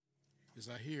As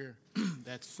I hear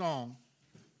that song,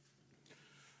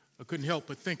 I couldn't help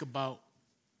but think about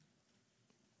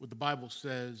what the Bible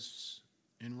says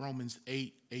in Romans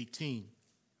 8:18,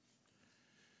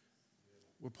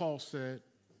 where Paul said,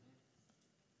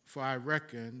 "For I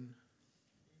reckon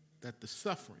that the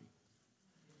suffering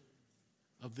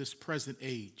of this present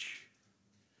age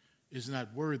is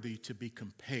not worthy to be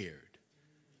compared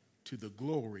to the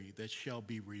glory that shall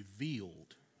be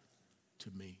revealed to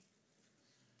me."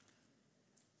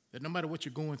 That no matter what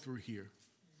you're going through here,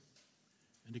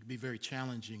 and it can be very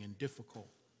challenging and difficult,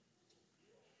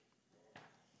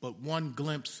 but one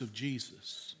glimpse of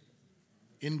Jesus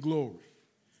in glory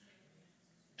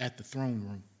at the throne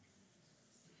room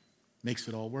makes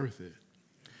it all worth it.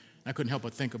 I couldn't help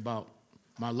but think about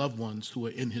my loved ones who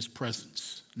are in his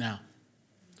presence now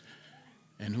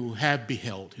and who have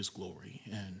beheld his glory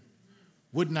and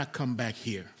would not come back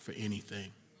here for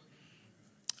anything.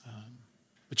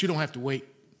 But you don't have to wait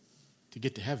to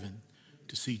get to heaven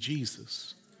to see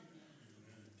Jesus.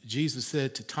 Jesus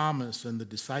said to Thomas and the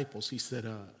disciples, he said,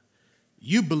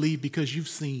 you believe because you've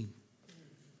seen.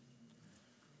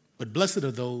 But blessed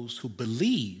are those who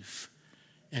believe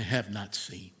and have not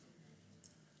seen.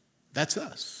 That's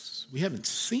us. We haven't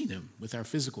seen him with our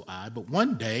physical eye, but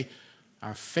one day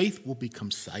our faith will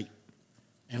become sight,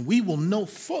 and we will know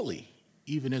fully,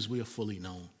 even as we are fully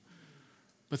known.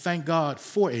 But thank God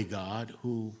for a God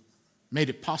who made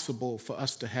it possible for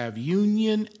us to have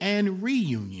union and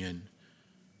reunion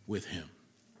with him.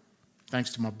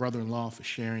 Thanks to my brother-in-law for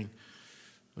sharing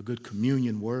a good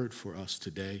communion word for us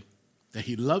today, that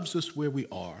he loves us where we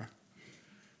are,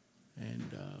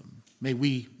 and may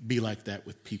we be like that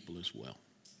with people as well.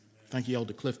 Thank you,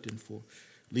 Elder Clifton, for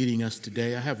leading us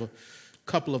today. I have a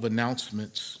couple of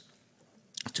announcements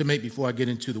to make before I get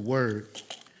into the word.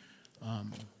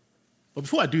 But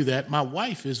before I do that, my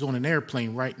wife is on an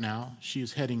airplane right now. She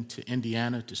is heading to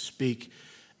Indiana to speak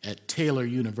at Taylor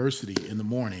University in the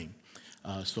morning.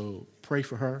 So pray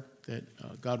for her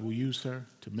that God will use her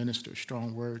to minister a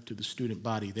strong word to the student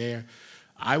body there.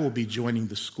 I will be joining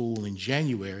the school in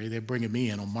January. They're bringing me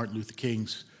in on Martin Luther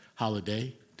King's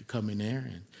holiday to come in there,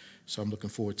 and so I'm looking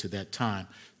forward to that time.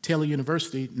 Taylor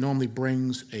University normally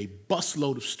brings a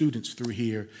busload of students through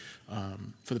here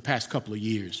for the past couple of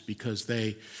years because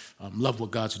they love what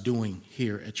God's doing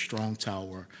here at Strong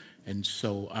Tower, and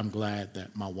so I'm glad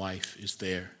that my wife is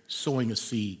there sowing a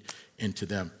seed into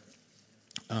them.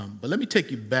 But let me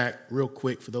take you back real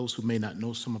quick for those who may not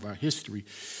know some of our history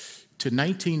to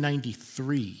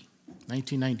 1993.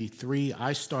 1993,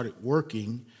 I started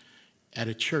working at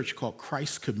a church called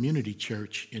Christ Community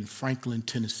Church in Franklin,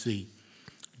 Tennessee.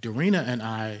 Dorena and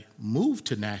I moved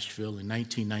to Nashville in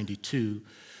 1992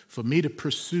 for me to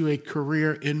pursue a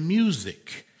career in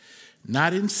music,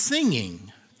 not in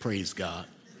singing, praise God,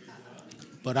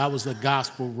 but I was a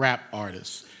gospel rap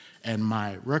artist, and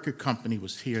my record company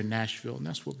was here in Nashville, and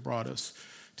that's what brought us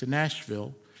to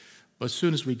Nashville. But as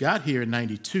soon as we got here in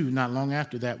 92, not long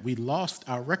after that, we lost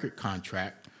our record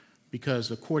contract because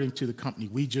according to the company,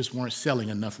 we just weren't selling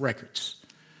enough records.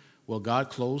 Well, God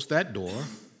closed that door.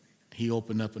 He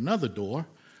opened up another door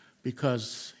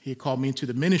because he called me into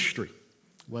the ministry.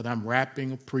 Whether I'm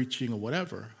rapping or preaching or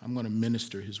whatever, I'm going to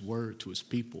minister his word to his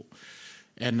people.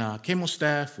 And came on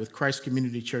staff with Christ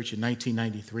Community Church in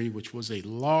 1993, which was a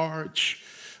large,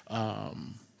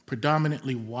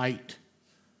 predominantly white,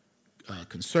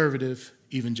 conservative,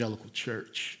 evangelical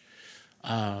church.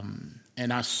 And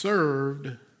I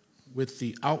served with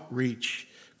the outreach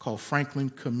called Franklin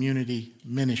Community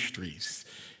Ministries.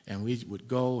 And we would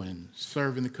go and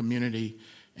serve in the community,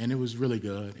 and it was really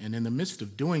good. And in the midst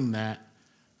of doing that,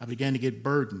 I began to get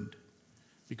burdened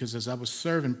because as I was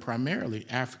serving primarily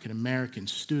African-American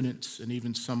students and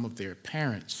even some of their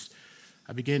parents,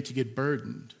 I began to get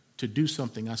burdened to do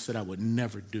something I said I would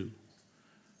never do,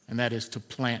 and that is to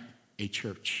plant a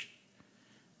church.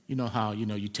 You know how,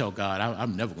 you tell God,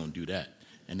 I'm never going to do that.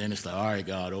 And then it's like, all right,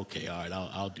 God, okay, all right,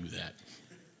 I'll do that.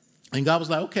 And God was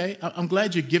like, okay, I'm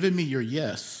glad you're giving me your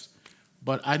yes,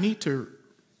 but I need to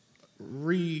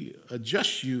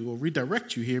readjust you or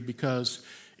redirect you here because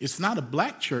it's not a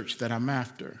black church that I'm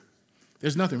after.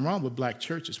 There's nothing wrong with black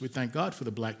churches. We thank God for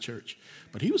the black church.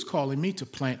 But he was calling me to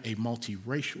plant a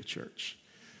multiracial church.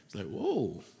 It's like,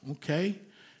 whoa, okay.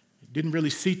 Didn't really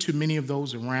see too many of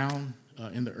those around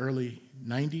in the early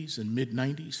 90s and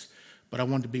mid-90s, but I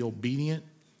wanted to be obedient.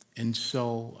 And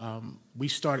so we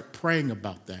started praying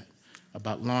about that,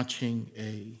 about launching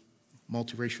a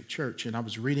multiracial church. And I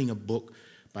was reading a book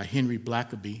by Henry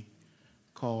Blackaby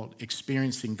called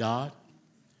Experiencing God.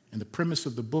 And the premise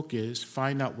of the book is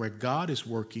find out where God is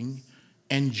working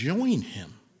and join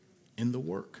him in the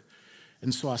work.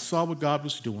 And so I saw what God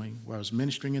was doing, where I was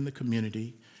ministering in the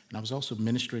community, and I was also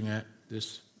ministering at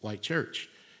this white church.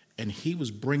 And he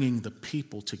was bringing the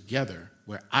people together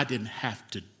where I didn't have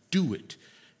to do it.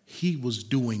 He was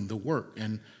doing the work,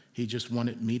 and he just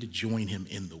wanted me to join him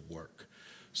in the work.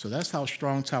 So that's how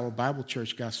Strong Tower Bible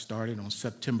Church got started on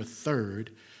September 3rd,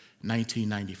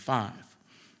 1995.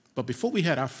 But before we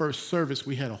had our first service,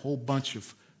 we had a whole bunch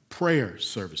of prayer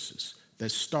services that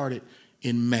started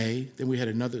in May. Then we had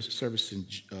another service in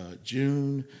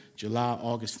June, July,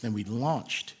 August. Then we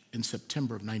launched in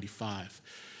September of 95.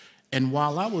 And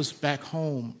while I was back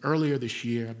home earlier this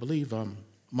year, I believe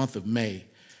month of May,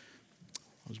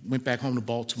 I went back home to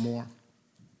Baltimore,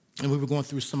 and we were going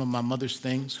through some of my mother's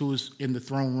things, who is in the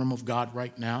throne room of God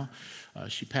right now.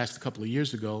 She passed a couple of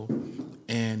years ago,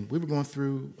 and we were going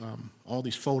through all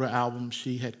these photo albums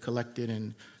she had collected,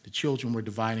 and the children were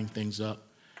dividing things up.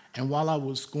 And while I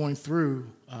was going through,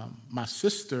 my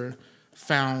sister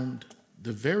found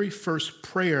the very first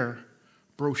prayer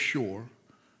brochure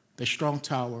that Strong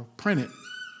Tower printed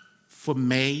for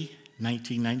May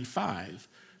 1995.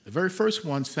 The very first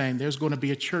one saying there's going to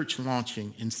be a church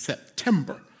launching in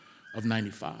September of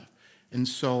 95. And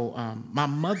so my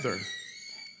mother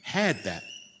had that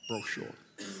brochure.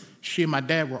 She and my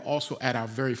dad were also at our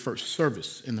very first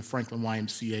service in the Franklin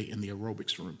YMCA in the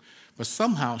aerobics room. But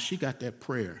somehow she got that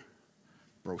prayer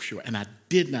brochure, and I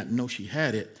did not know she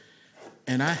had it.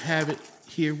 And I have it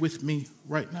here with me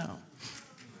right now.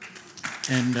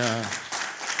 And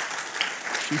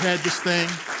she had this thing.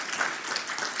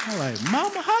 I'm like,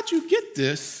 Mama, how'd you get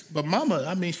this? But Mama,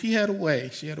 I mean, she had a way.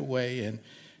 She had a way.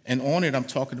 And on it, I'm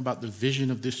talking about the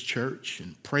vision of this church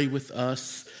and pray with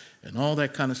us and all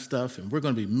that kind of stuff. And we're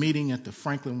going to be meeting at the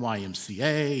Franklin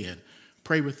YMCA and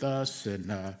pray with us.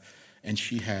 And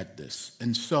she had this.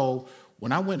 And so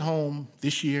when I went home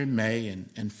this year in May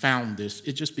and found this,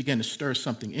 it just began to stir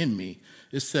something in me.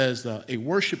 It says, a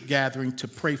worship gathering to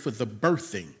pray for the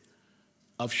birthing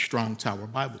of Strong Tower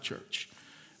Bible Church.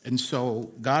 And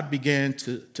so God began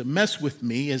to mess with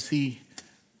me, as he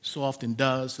so often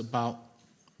does, about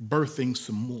birthing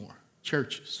some more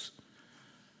churches.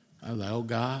 I was like, oh,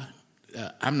 God,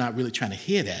 I'm not really trying to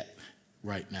hear that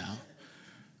right now.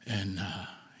 And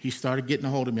he started getting a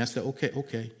hold of me. I said,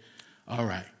 okay, all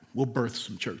right, we'll birth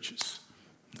some churches.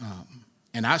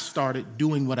 And I started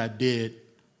doing what I did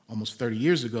almost 30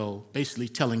 years ago, basically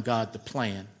telling God the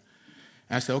plan.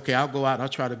 And I said, okay, I'll go out, I'll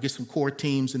try to get some core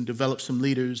teams and develop some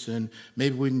leaders, and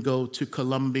maybe we can go to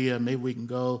Columbia, maybe we can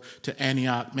go to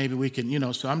Antioch, maybe we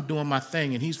can, so I'm doing my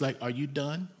thing. And he's like, are you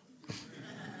done?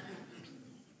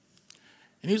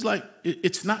 And he's like,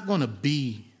 it's not going to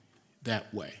be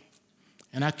that way.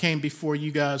 And I came before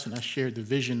you guys and I shared the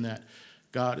vision that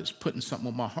God is putting something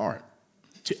on my heart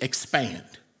to expand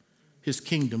his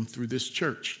kingdom through this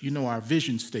church. Our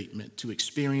vision statement: to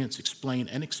experience, explain,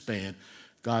 and expand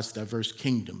God's diverse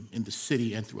kingdom in the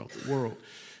city and throughout the world.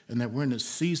 And that we're in a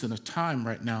season of time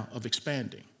right now of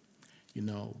expanding.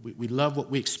 We love what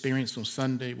we experience on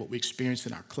Sunday, what we experience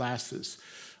in our classes,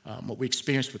 what we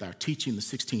experienced with our teaching, the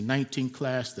 1619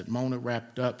 class that Mona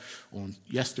wrapped up on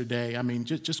yesterday. I mean,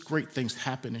 just great things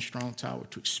happen in Strong Tower.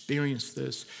 To experience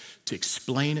this, to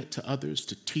explain it to others,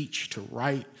 to teach, to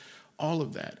write, all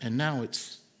of that. And now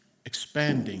it's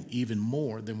expanding even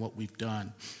more than what we've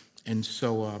done. And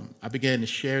so I began to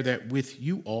share that with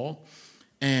you all.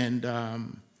 And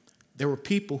there were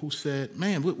people who said,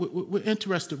 man, we're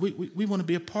interested. We want to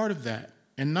be a part of that.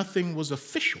 And nothing was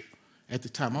official at the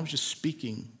time. I was just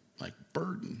speaking like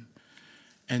burden.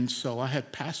 And so I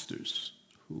had pastors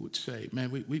who would say,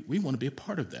 man, we want to be a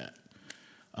part of that.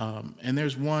 And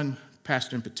there's one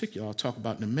pastor in particular I'll talk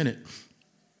about in a minute.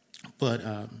 But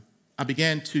I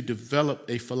began to develop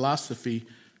a philosophy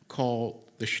called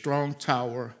the Strong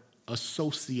Tower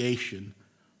Association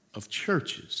of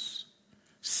Churches,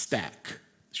 STAC,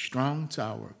 Strong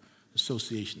Tower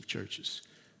Association of Churches.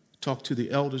 Talked to the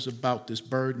elders about this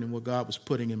burden and what God was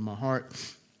putting in my heart.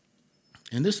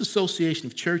 And this association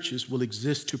of churches will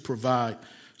exist to provide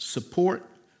support,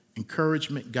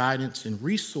 encouragement, guidance, and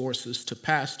resources to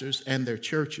pastors and their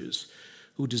churches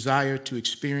who desire to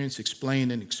experience,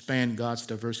 explain, and expand God's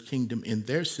diverse kingdom in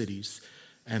their cities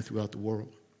and throughout the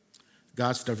world.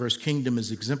 God's diverse kingdom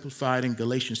is exemplified in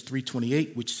Galatians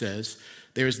 3:28, which says,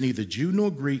 there is neither Jew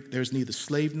nor Greek, there is neither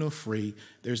slave nor free,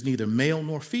 there is neither male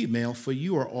nor female, for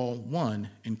you are all one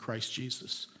in Christ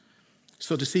Jesus.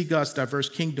 So to see God's diverse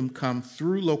kingdom come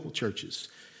through local churches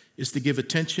is to give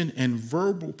attention and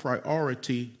verbal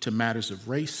priority to matters of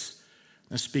race,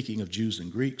 now speaking of Jews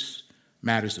and Greeks,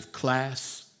 matters of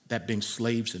class, that being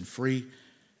slaves and free,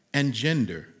 and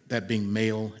gender, that being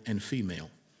male and female.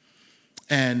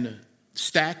 And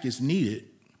Stack is needed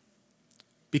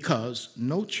because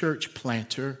no church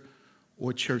planter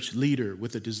or church leader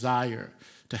with a desire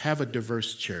to have a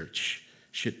diverse church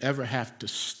should ever have to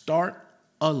start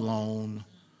alone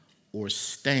or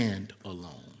stand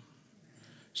alone.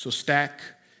 So Stack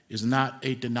is not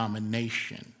a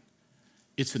denomination.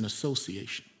 It's an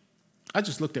association. I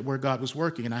just looked at where God was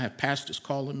working, and I have pastors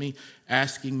calling me,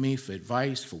 asking me for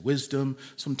advice, for wisdom,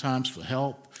 sometimes for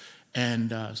help.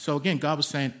 And so again, God was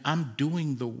saying, I'm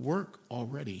doing the work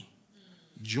already.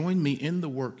 Join me in the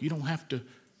work. You don't have to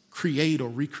create or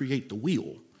recreate the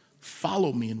wheel.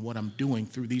 Follow me in what I'm doing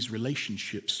through these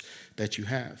relationships that you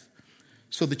have.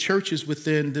 So the churches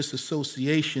within this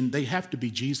association, they have to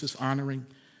be Jesus honoring.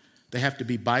 They have to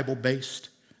be Bible based.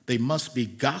 They must be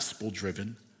gospel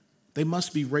driven. They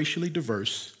must be racially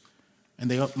diverse.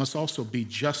 And they must also be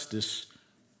justice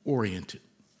oriented.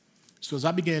 So as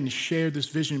I began to share this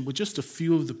vision with just a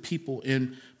few of the people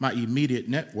in my immediate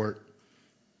network,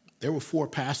 there were 4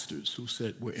 pastors who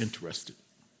said, we're interested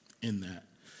in that.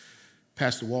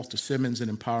 Pastor Walter Simmons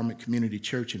in Empowerment Community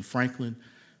Church in Franklin,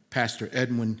 Pastor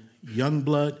Edwin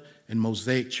Youngblood in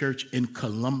Mosaic Church in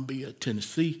Columbia,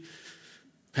 Tennessee,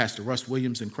 Pastor Russ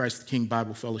Williams in Christ the King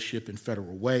Bible Fellowship in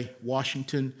Federal Way,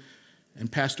 Washington,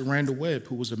 and Pastor Randall Webb,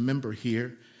 who was a member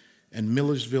here, and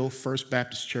Millersville First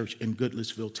Baptist Church in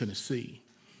Goodlettsville, Tennessee.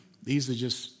 These are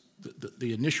just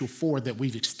the initial 4 that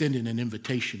we've extended an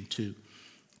invitation to.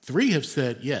 3 have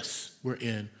said, yes, we're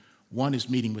in. 1 is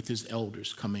meeting with his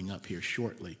elders coming up here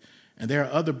shortly. And there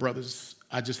are other brothers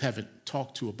I just haven't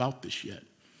talked to about this yet.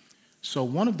 So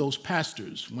one of those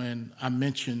pastors, when I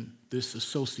mentioned this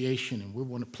association and we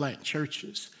want to plant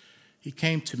churches, he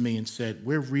came to me and said,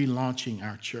 we're relaunching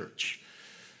our church.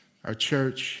 Our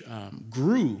church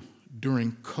grew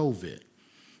during COVID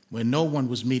when no one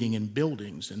was meeting in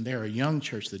buildings, and they're a young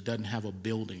church that doesn't have a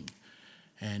building.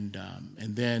 And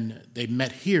then they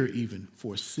met here even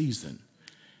for a season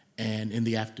and in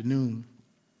the afternoon.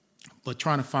 But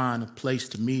trying to find a place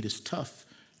to meet is tough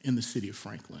in the city of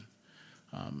Franklin.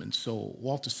 And so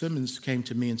Walter Simmons came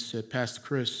to me and said, Pastor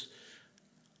Chris,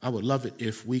 I would love it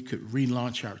if we could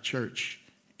relaunch our church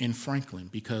in Franklin,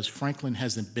 because Franklin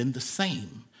hasn't been the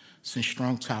same since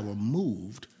Strong Tower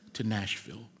moved to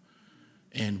Nashville.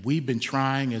 And we've been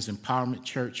trying as Empowerment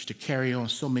Church to carry on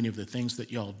so many of the things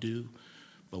that y'all do,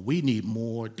 but we need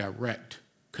more direct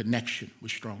connection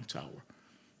with Strong Tower.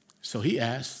 So he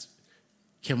asked,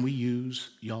 can we use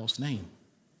y'all's name?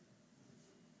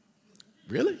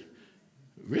 Really?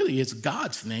 Really, it's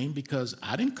God's name, because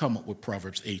I didn't come up with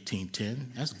Proverbs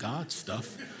 18:10. That's God's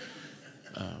stuff.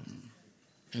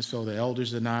 And so the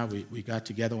elders and I, we got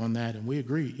together on that, and we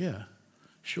agreed, yeah,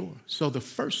 sure. So the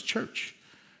first church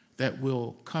that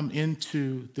will come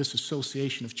into this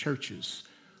association of churches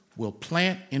will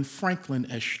plant in Franklin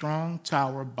as Strong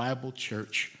Tower Bible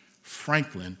Church,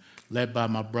 Franklin, led by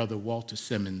my brother Walter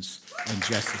Simmons and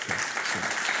Jessica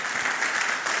Simmons.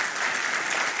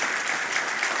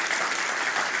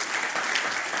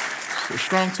 So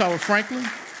Strong Tower Franklin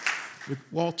with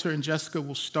Walter and Jessica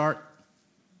will start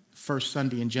first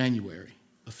Sunday in January,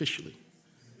 officially,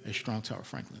 at Strong Tower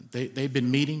Franklin. They've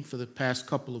been meeting for the past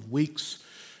couple of weeks.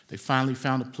 They finally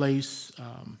found a place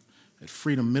at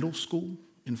Freedom Middle School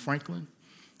in Franklin,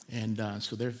 and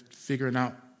so they're figuring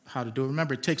out how to do it.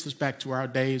 Remember, it takes us back to our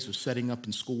days of setting up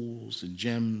in schools and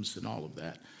gyms and all of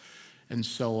that. And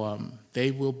so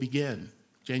they will begin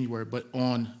January, but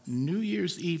on New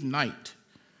Year's Eve night,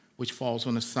 which falls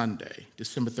on a Sunday,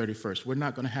 December 31st, we're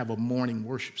not going to have a morning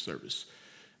worship service.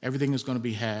 Everything is going to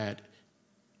be had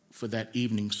for that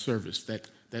evening service,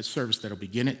 that service that will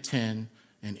begin at 10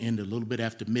 and end a little bit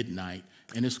after midnight,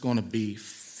 and it's going to be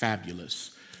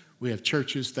fabulous. We have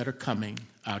churches that are coming.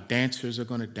 Our dancers are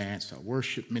going to dance. Our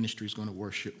worship ministry is going to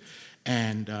worship.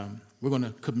 And we're going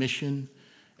to commission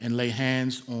and lay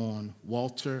hands on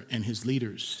Walter and his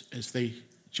leaders as they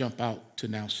jump out to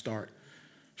now start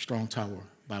Strong Tower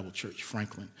Bible Church,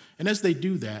 Franklin. And as they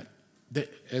do that,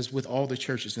 as with all the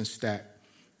churches in Stack,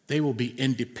 they will be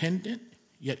independent,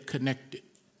 yet connected.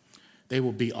 They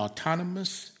will be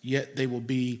autonomous, yet they will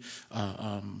be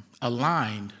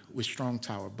aligned with Strong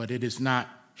Tower. But it is not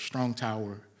Strong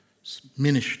Tower's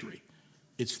ministry.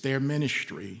 It's their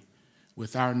ministry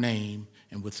with our name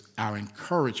and with our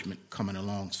encouragement coming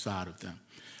alongside of them.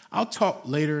 I'll talk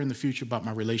later in the future about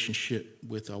my relationship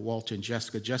with Walter and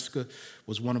Jessica. Jessica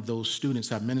was one of those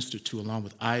students I ministered to, along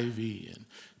with Ivy and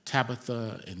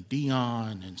Tabitha and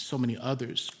Dion and so many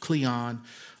others, Cleon,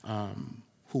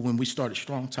 who when we started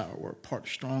Strong Tower were a part of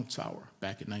Strong Tower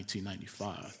back in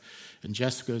 1995. And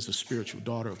Jessica is a spiritual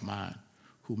daughter of mine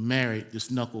who married this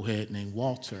knucklehead named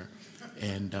Walter.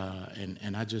 And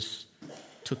I just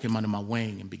took him under my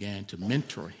wing and began to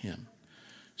mentor him.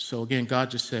 So again,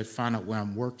 God just said, find out where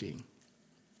I'm working.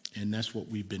 And that's what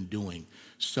we've been doing.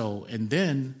 So, and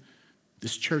then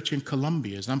this church in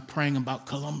Colombia, as I'm praying about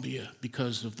Colombia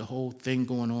because of the whole thing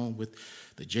going on with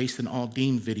the Jason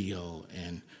Aldean video.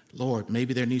 And Lord,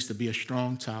 maybe there needs to be a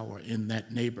strong tower in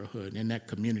that neighborhood, in that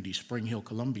community, Spring Hill,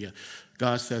 Colombia.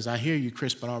 God says, I hear you,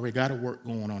 Chris, but I already got a work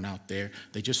going on out there.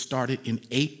 They just started in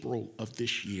April of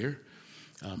this year.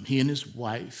 He and his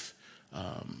wife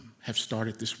have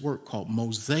started this work called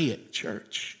Mosaic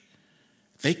Church.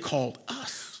 They called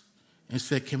us and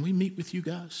said, can we meet with you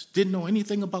guys? Didn't know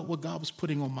anything about what God was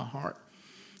putting on my heart.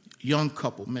 Young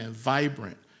couple, man,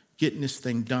 vibrant, getting this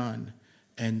thing done.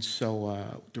 And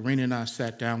so Doreen and I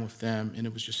sat down with them, and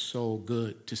it was just so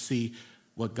good to see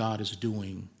what God is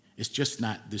doing. It's just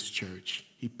not this church.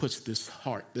 He puts this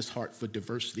heart for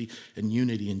diversity and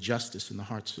unity and justice in the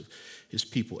hearts of his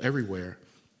people everywhere.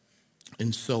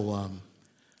 And so,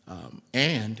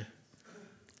 and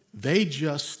they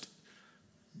just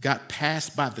got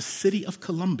passed by the city of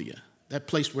Columbia, that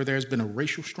place where there's been a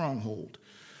racial stronghold,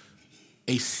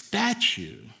 a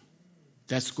statue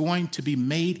that's going to be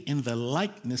made in the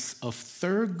likeness of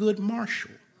Thurgood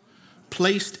Marshall,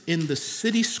 placed in the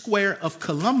city square of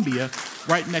Columbia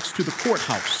right next to the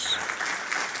courthouse.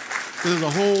 So there's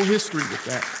a whole history with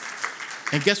that.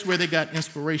 And guess where they got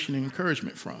inspiration and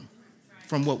encouragement from?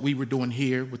 From what we were doing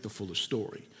here with the Fuller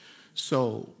Story.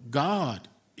 So God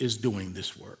is doing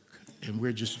this work, and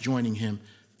we're just joining him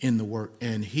in the work.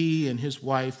 And he and his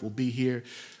wife will be here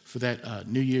for that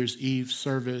New Year's Eve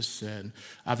service. And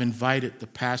I've invited the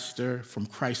pastor from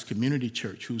Christ Community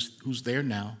Church, who's there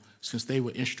now, since they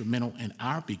were instrumental in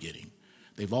our beginning.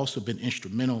 They've also been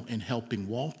instrumental in helping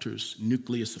Walter's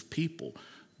nucleus of people.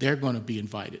 They're going to be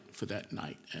invited for that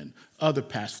night, and other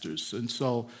pastors. And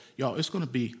so, y'all, it's going to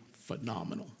be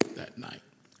phenomenal that night.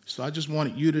 So I just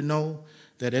wanted you to know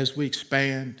that as we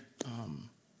expand,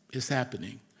 it's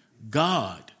happening.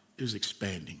 God is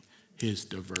expanding his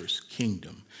diverse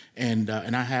kingdom. And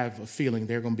I have a feeling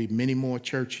there are going to be many more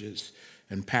churches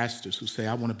and pastors who say,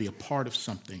 I want to be a part of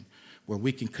something where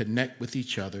we can connect with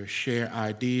each other, share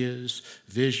ideas,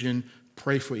 vision,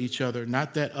 pray for each other.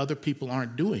 Not that other people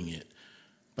aren't doing it,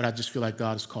 but I just feel like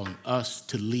God is calling us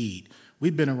to lead.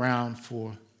 We've been around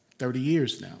for 30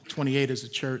 years now, 28 as a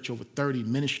church, over 30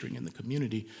 ministering in the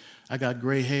community. I got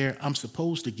gray hair. I'm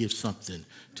supposed to give something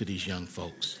to these young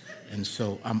folks. And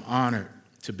so I'm honored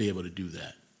to be able to do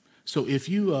that. So if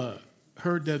you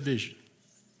heard that vision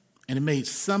and it made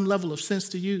some level of sense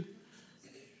to you,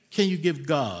 can you give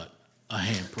God a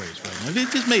hand praise right now? If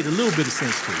it just made a little bit of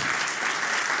sense to you.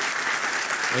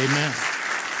 Amen.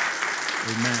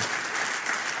 Amen.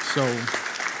 So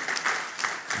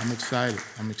I'm excited.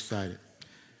 I'm excited.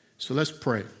 So let's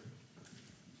pray.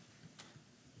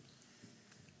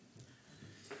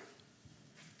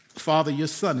 Father, your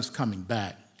son is coming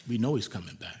back. We know he's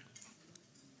coming back.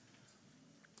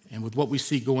 And with what we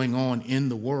see going on in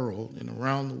the world and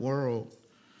around the world,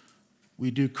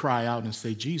 we do cry out and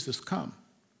say, Jesus, come.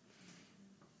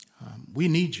 We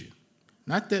need you.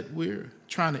 Not that we're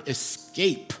trying to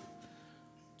escape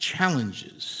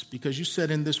challenges, because you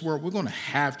said in this world we're going to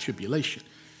have tribulation.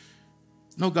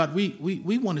 No, God,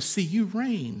 we want to see you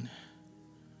reign.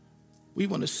 We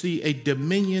want to see a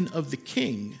dominion of the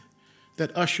King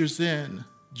that ushers in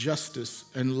justice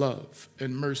and love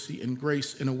and mercy and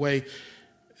grace in a way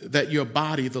that your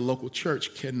body, the local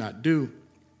church, cannot do.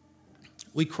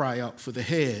 We cry out for the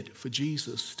head, for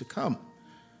Jesus to come.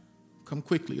 Come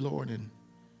quickly, Lord, and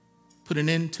put an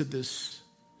end to this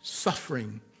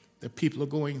suffering that people are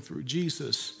going through.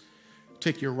 Jesus,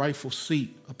 take your rightful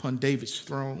seat upon David's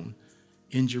throne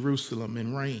in Jerusalem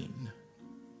and reign.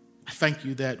 I thank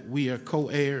you that we are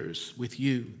co-heirs with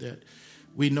you, that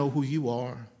we know who you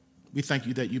are. We thank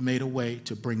you that you made a way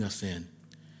to bring us in.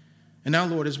 And now,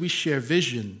 Lord, as we share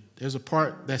vision, there's a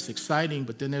part that's exciting,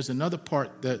 but then there's another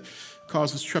part that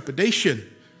causes trepidation,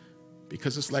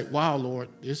 because it's like, wow, Lord,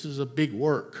 this is a big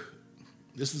work.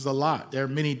 This is a lot. There are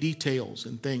many details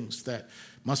and things that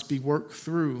must be worked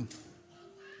through.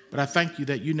 But I thank you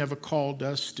that you never called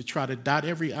us to try to dot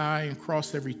every I and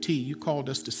cross every T. You called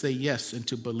us to say yes and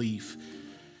to believe.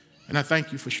 And I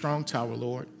thank you for Strong Tower,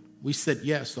 Lord. We said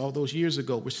yes all those years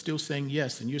ago. We're still saying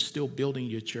yes, and you're still building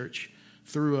your church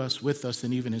through us, with us,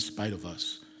 and even in spite of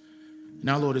us.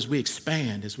 Now, Lord, as we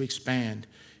expand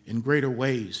in greater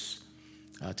ways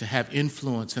to have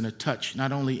influence and a touch,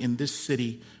 not only in this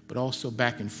city, but also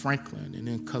back in Franklin and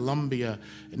in Columbia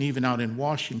and even out in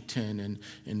Washington and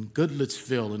in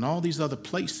Goodlettsville and all these other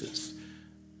places,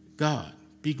 God,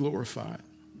 be glorified.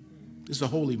 This is a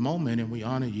holy moment, and we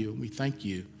honor you and we thank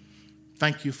you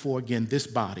Thank you for, again, this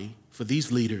body, for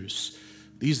these leaders,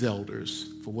 these elders,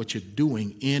 for what you're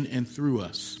doing in and through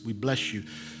us. We bless you.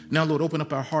 Now, Lord, open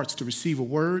up our hearts to receive a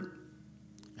word.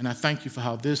 And I thank you for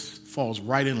how this falls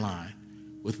right in line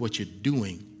with what you're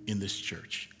doing in this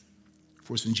church.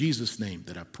 For it's in Jesus' name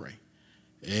that I pray.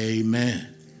 Amen.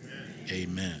 Amen.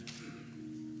 Amen.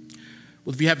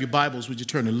 Well, if you have your Bibles, would you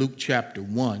turn to Luke chapter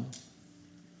 1?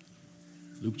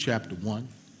 Luke chapter 1.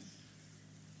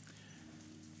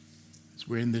 As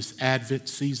we're in this Advent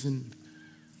season,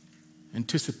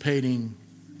 anticipating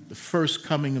the first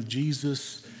coming of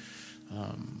Jesus,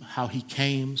 how he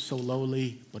came so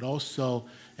lowly, but also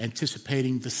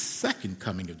anticipating the second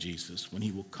coming of Jesus when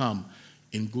he will come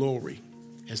in glory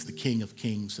as the King of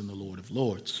Kings and the Lord of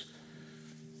Lords.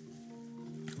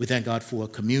 We thank God for a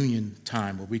communion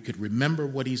time where we could remember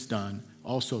what he's done,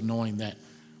 also knowing that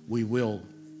we will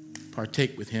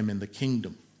partake with him in the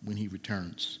kingdom when he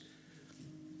returns.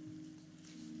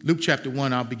 Luke chapter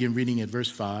 1, I'll begin reading at verse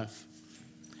 5.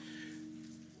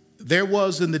 There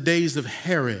was in the days of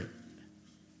Herod,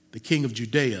 the king of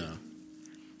Judea,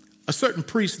 a certain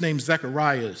priest named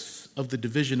Zacharias of the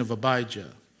division of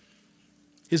Abijah.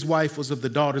 His wife was of the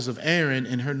daughters of Aaron,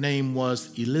 and her name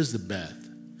was Elizabeth.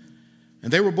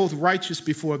 And they were both righteous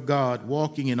before God,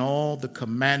 walking in all the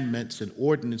commandments and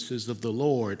ordinances of the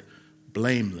Lord,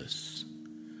 blameless.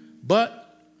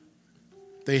 But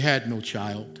they had no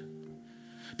child,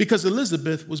 because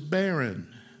Elizabeth was barren,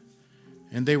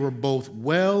 and they were both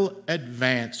well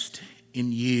advanced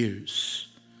in years.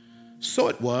 So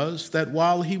it was that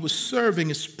while he was serving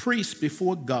as priest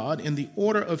before God in the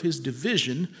order of his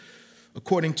division,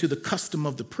 according to the custom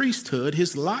of the priesthood,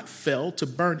 his lot fell to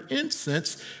burn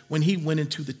incense when he went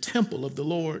into the temple of the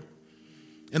Lord.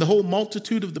 And the whole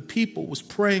multitude of the people was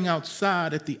praying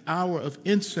outside at the hour of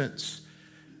incense.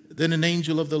 Then an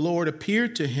angel of the Lord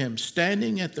appeared to him,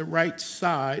 standing at the right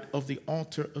side of the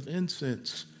altar of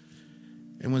incense.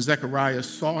 And when Zechariah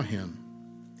saw him,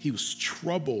 he was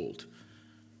troubled,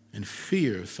 and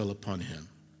fear fell upon him.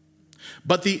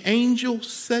 But the angel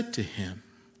said to him,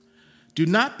 "Do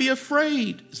not be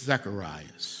afraid,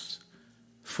 Zacharias,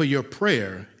 for your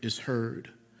prayer is heard.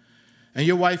 And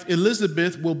your wife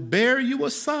Elizabeth will bear you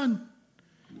a son,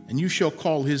 and you shall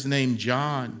call his name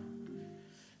John.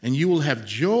 And you will have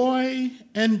joy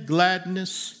and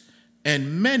gladness,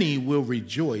 and many will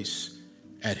rejoice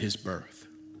at his birth."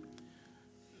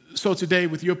 So today,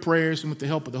 with your prayers and with the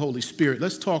help of the Holy Spirit,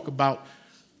 let's talk about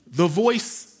the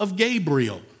voice of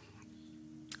Gabriel.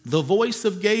 The voice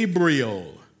of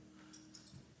Gabriel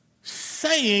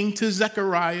saying to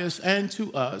Zacharias and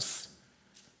to us,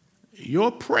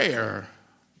 your prayer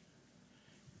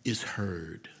is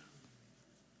heard.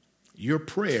 Your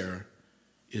prayer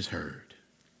is heard.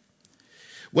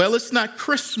 Well, it's not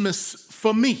Christmas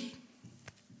for me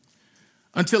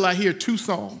until I hear two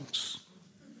songs.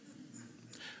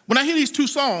 When I hear these two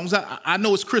songs, I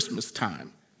know it's Christmas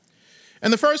time.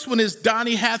 And the first one is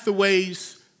Donny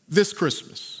Hathaway's This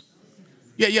Christmas.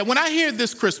 Yeah, when I hear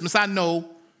This Christmas, I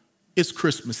know it's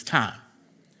Christmas time.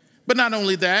 But not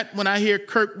only that, when I hear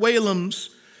Kirk Whalem's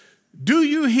Do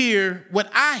You Hear What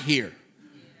I Hear?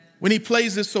 When he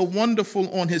plays it so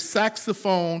wonderful on his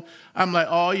saxophone, I'm like,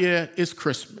 oh yeah, it's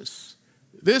Christmas.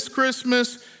 This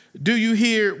Christmas, do you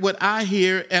hear what I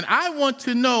hear? And I want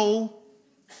to know,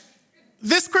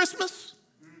 this Christmas,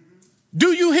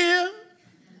 do you hear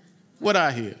what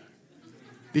I hear?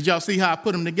 Did y'all see how I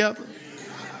put them together?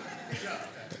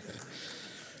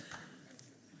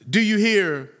 Do you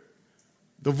hear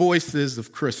the voices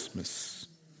of Christmas?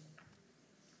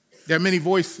 There are many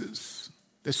voices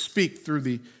that speak through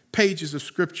the pages of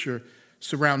Scripture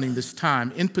surrounding this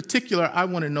time. In particular, I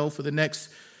want to know for the next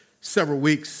several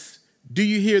weeks, do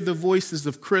you hear the voices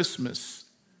of Christmas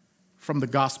from the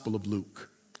Gospel of Luke?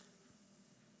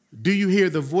 Do you hear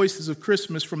the voices of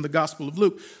Christmas from the Gospel of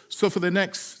Luke? So for the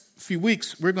next few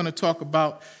weeks, we're going to talk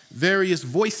about various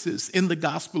voices in the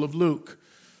Gospel of Luke,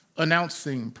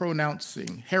 announcing,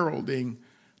 pronouncing, heralding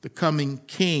the coming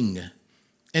King.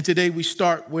 And today we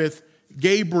start with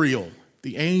Gabriel,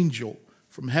 the angel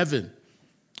from heaven,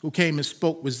 who came and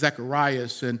spoke with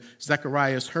Zacharias, and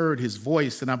Zacharias heard his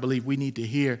voice, and I believe we need to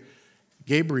hear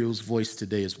Gabriel's voice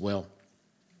today as well.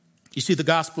 You see, the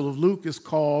Gospel of Luke is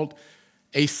called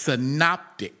a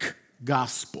synoptic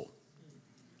gospel.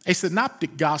 A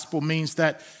synoptic gospel means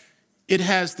that it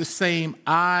has the same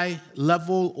eye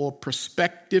level or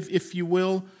perspective, if you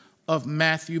will, of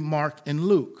Matthew, Mark, and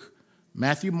Luke.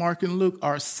 Matthew, Mark, and Luke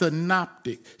are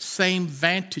synoptic, same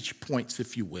vantage points,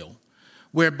 if you will,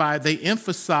 whereby they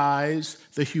emphasize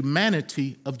the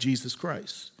humanity of Jesus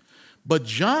Christ. But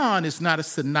John is not a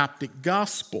synoptic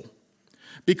gospel.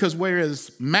 Because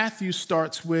whereas Matthew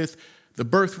starts with the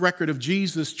birth record of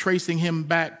Jesus, tracing him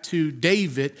back to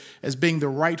David as being the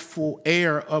rightful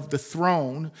heir of the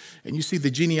throne, and you see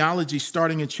the genealogy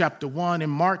starting in chapter 1,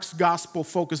 and Mark's gospel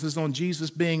focuses on Jesus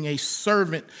being a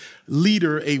servant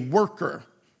leader, a worker,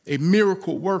 a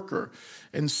miracle worker.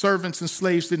 And servants and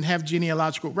slaves didn't have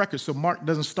genealogical records, so Mark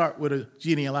doesn't start with a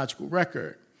genealogical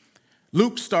record.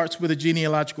 Luke starts with a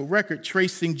genealogical record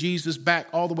tracing Jesus back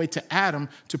all the way to Adam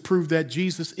to prove that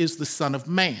Jesus is the Son of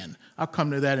Man. I'll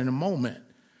come to that in a moment.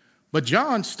 But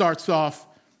John starts off,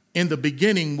 in the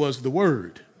beginning was the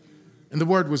Word, and the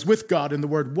Word was with God, and the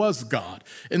Word was God.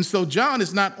 And so John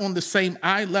is not on the same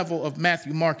eye level of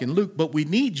Matthew, Mark, and Luke, but we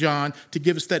need John to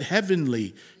give us that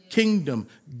heavenly, kingdom,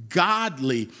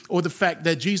 godly, or the fact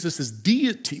that Jesus is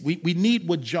deity. We need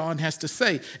what John has to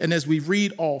say. And as we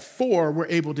read all four, we're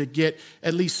able to get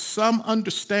at least some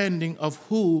understanding of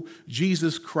who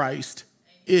Jesus Christ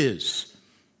is.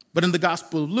 But in the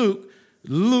Gospel of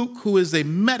Luke, who is a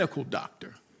medical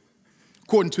doctor,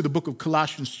 according to the book of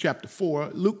Colossians chapter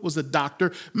 4, Luke was a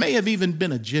doctor, may have even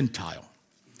been a Gentile.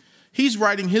 He's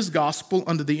writing his gospel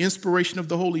under the inspiration of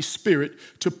the Holy Spirit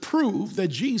to prove that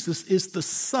Jesus is the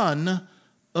Son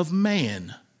of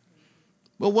Man.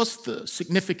 Well, what's the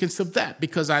significance of that?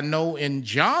 Because I know in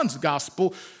John's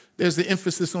gospel, there's the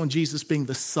emphasis on Jesus being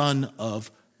the Son of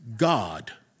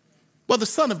God. Well, the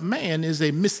Son of Man is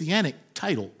a messianic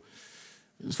title.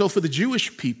 So for the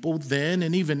Jewish people then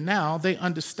and even now, they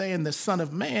understand the Son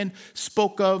of Man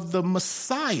spoke of the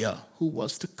Messiah who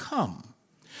was to come.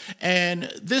 And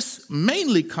this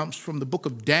mainly comes from the book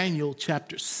of Daniel,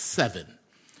 chapter 7,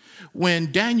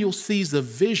 when Daniel sees a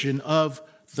vision of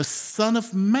the Son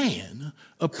of Man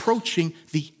approaching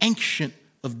the Ancient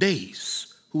of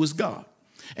Days, who is God.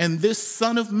 And this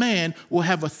Son of Man will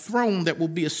have a throne that will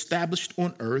be established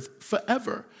on earth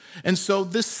forever. And so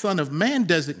this Son of Man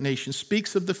designation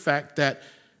speaks of the fact that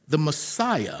the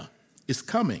Messiah is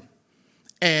coming.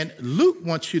 And Luke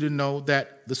wants you to know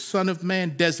that the Son of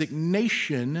Man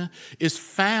designation is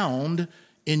found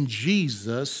in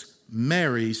Jesus,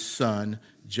 Mary's son,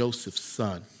 Joseph's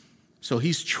son. So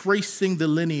he's tracing the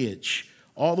lineage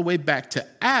all the way back to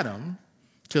Adam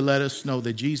to let us know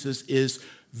that Jesus is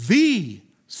the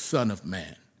Son of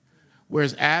Man.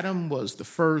 Whereas Adam was the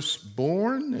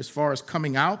firstborn as far as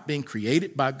coming out, being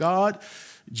created by God,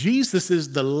 Jesus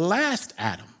is the last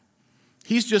Adam.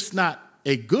 He's just not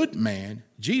a good man.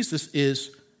 Jesus is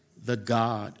the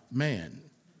God-man.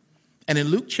 And in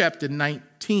Luke chapter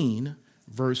 19,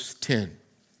 verse 10,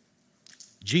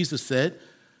 Jesus said,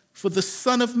 "For the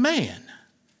Son of Man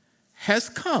has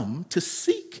come to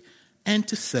seek and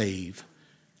to save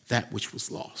that which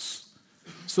was lost."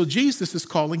 So Jesus is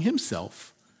calling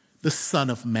himself the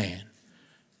Son of Man,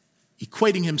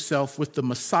 equating himself with the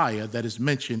Messiah that is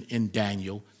mentioned in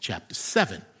Daniel chapter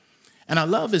 7. And I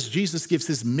love as Jesus gives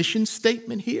his mission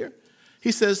statement here.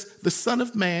 He says, the Son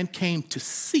of Man came to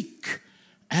seek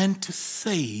and to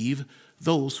save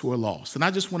those who are lost. And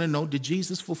I just want to know, did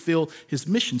Jesus fulfill his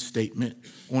mission statement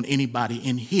on anybody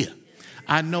in here?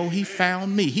 I know he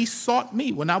found me. He sought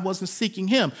me when I wasn't seeking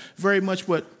him. Very much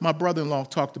what my brother-in-law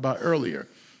talked about earlier,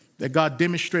 that God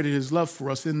demonstrated his love for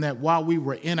us in that while we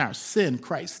were in our sin,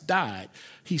 Christ died.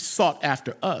 He sought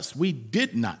after us. We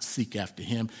did not seek after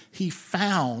him. He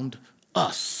found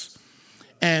us.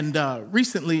 And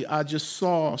recently, I just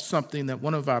saw something that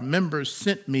one of our members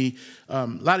sent me. A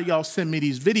lot of y'all send me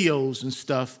these videos and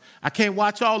stuff. I can't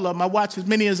watch all of them. I watch as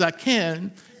many as I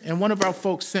can. And one of our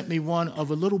folks sent me one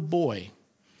of a little boy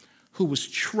who was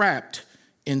trapped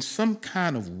in some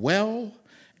kind of well.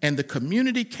 And the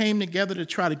community came together to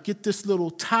try to get this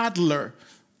little toddler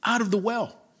out of the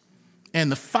well.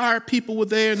 And the fire people were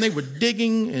there, and they were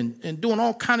digging and doing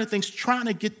all kinds of things, trying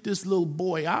to get this little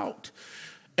boy out.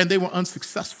 And they were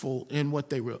unsuccessful in what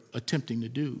they were attempting to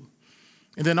do.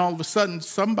 And then all of a sudden,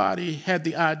 somebody had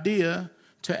the idea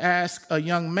to ask a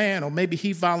young man, or maybe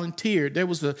he volunteered. There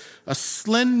was a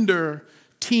slender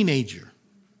teenager,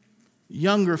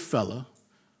 younger fella,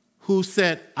 who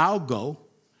said, "I'll go."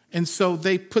 And so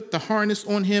they put the harness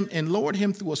on him and lowered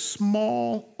him through a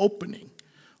small opening,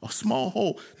 a small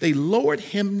hole. They lowered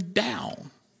him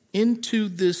down into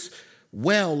this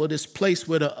well or this place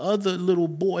where the other little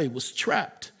boy was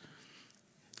trapped.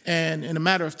 And in a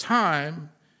matter of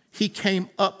time, he came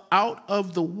up out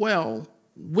of the well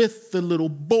with the little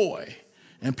boy.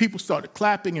 And people started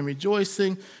clapping and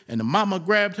rejoicing. And the mama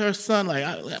grabbed her son like,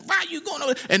 "Why are you going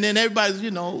over?" And then everybody's,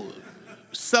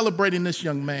 celebrating this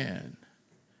young man.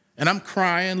 And I'm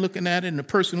crying, looking at it. And the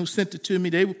person who sent it to me,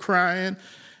 they were crying.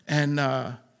 And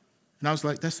I was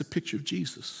like, that's a picture of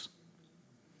Jesus.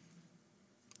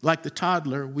 Like the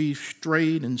toddler, we've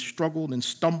strayed and struggled and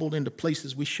stumbled into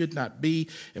places we should not be,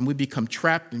 and we become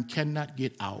trapped and cannot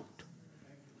get out.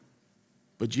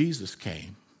 But Jesus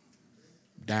came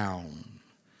down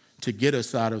to get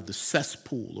us out of the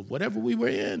cesspool of whatever we were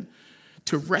in,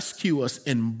 to rescue us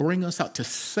and bring us out, to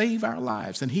save our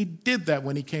lives. And he did that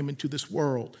when he came into this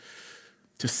world,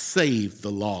 to save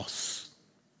the lost.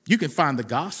 You can find the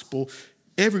gospel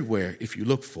everywhere if you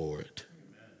look for it.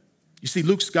 You see,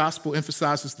 Luke's gospel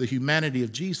emphasizes the humanity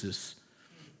of Jesus.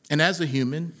 And as a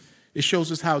human, it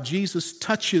shows us how Jesus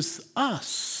touches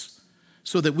us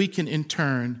so that we can in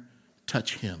turn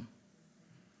touch him.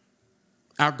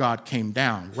 Our God came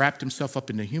down, wrapped himself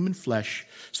up in the human flesh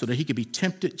so that he could be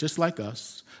tempted just like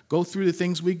us, go through the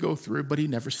things we go through, but he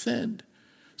never sinned.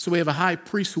 So we have a high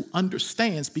priest who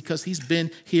understands because he's been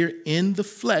here in the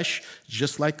flesh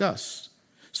just like us.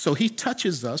 So he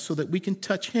touches us so that we can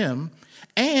touch him,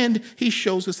 and he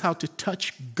shows us how to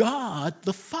touch God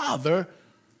the Father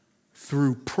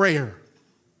through prayer.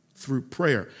 Through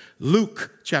prayer.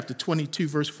 Luke chapter 22,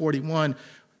 verse 41,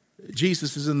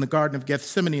 Jesus is in the Garden of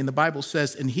Gethsemane, and the Bible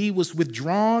says, and he was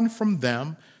withdrawn from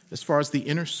them, as far as the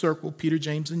inner circle, Peter,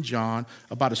 James, and John,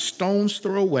 about a stone's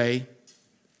throw away,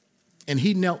 and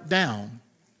he knelt down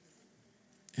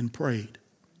and prayed.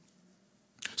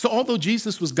 So although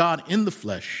Jesus was God in the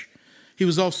flesh, he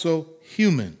was also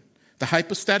human. The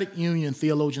hypostatic union,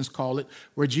 theologians call it,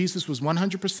 where Jesus was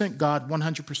 100% God,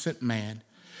 100% man.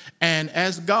 And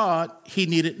as God, he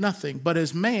needed nothing, but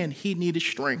as man, he needed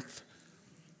strength.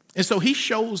 And so he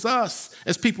shows us,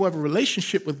 as people who have a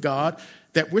relationship with God,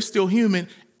 that we're still human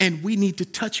and we need to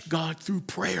touch God through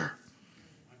prayer.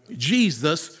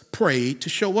 Jesus prayed to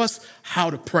show us how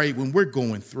to pray when we're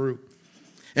going through.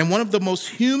 And one of the most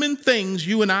human things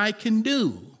you and I can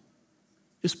do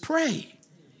is pray.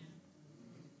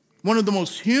 One of the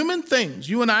most human things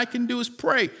you and I can do is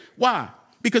pray. Why?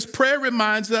 Because prayer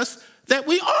reminds us that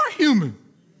we are human.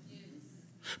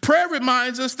 Prayer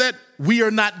reminds us that we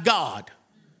are not God.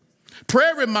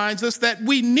 Prayer reminds us that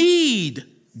we need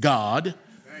God.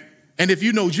 And if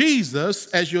you know Jesus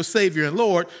as your Savior and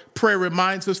Lord, prayer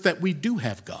reminds us that we do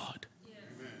have God.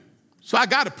 So I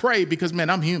got to pray because, man,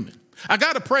 I'm human. I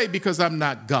got to pray because I'm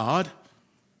not God.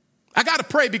 I got to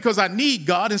pray because I need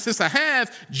God. And since I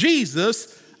have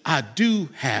Jesus, I do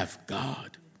have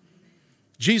God.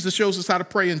 Jesus shows us how to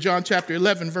pray in John chapter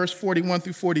 11, verse 41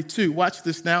 through 42. Watch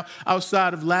this now.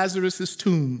 Outside of Lazarus'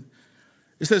 tomb,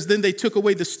 it says, then they took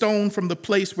away the stone from the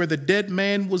place where the dead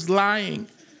man was lying.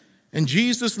 And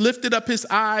Jesus lifted up his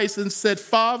eyes and said,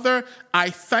 Father,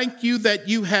 I thank you that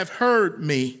you have heard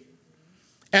me.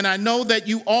 And I know that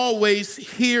you always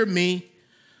hear me.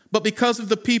 But because of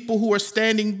the people who are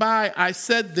standing by, I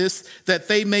said this, that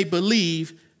they may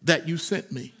believe that you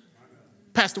sent me.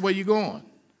 Pastor, where you going?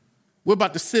 We're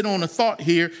about to sit on a thought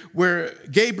here where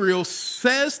Gabriel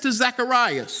says to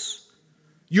Zacharias,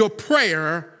 your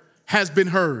prayer has been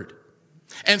heard.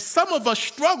 And some of us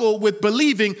struggle with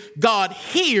believing God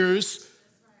hears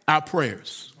our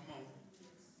prayers.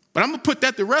 But I'm going to put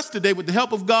that to rest today with the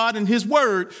help of God and his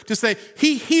word to say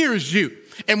he hears you.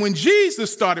 And when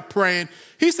Jesus started praying,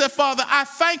 he said, Father, I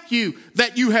thank you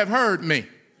that you have heard me.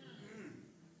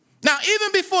 Now,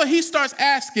 even before he starts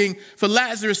asking for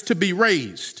Lazarus to be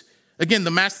raised, again,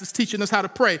 the master's teaching us how to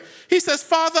pray. He says,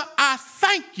 Father, I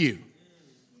thank you.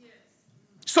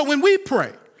 So when we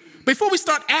pray, before we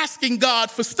start asking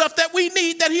God for stuff that we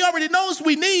need, that he already knows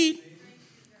we need,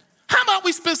 how about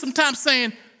we spend some time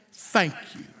saying, thank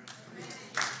you.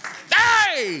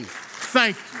 Hey,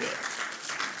 thank you.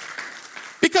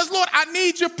 Because, Lord, I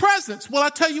need your presence. Well, I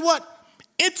tell you what,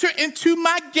 enter into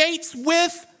my gates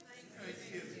with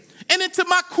and into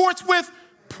my courts with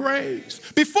praise.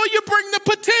 Before you bring the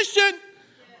petition,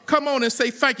 come on and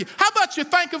say thank you. How about you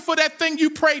thank him for that thing you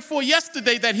prayed for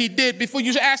yesterday that he did before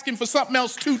you ask him for something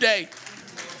else today?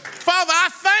 Father, I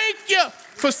thank you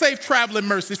for safe traveling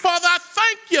mercies. Father, I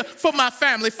thank you for my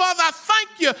family. Father, I thank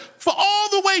you for all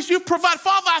the ways you've provided.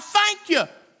 Father, I thank you.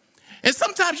 And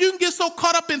sometimes you can get so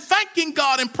caught up in thanking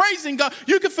God and praising God,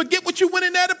 you can forget what you went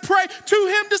in there to pray to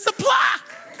him to supply.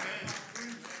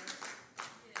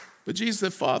 But Jesus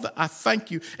said, Father, I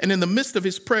thank you. And in the midst of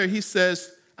his prayer, he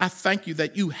says, I thank you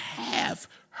that you have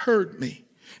heard me.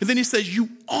 And then he says, you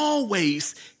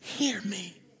always hear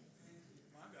me.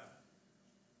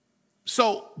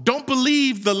 So don't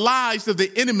believe the lies of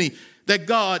the enemy that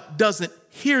God doesn't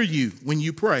hear you when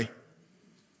you pray.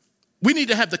 We need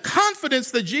to have the confidence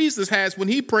that Jesus has when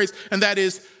he prays, and that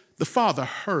is the Father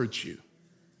heard you.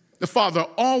 The Father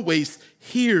always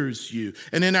hears you.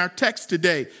 And in our text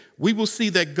today, we will see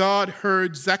that God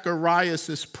heard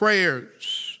Zacharias'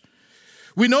 prayers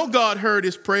We know God heard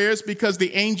his prayers because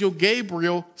the angel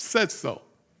Gabriel said so.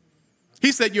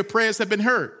 He said, your prayers have been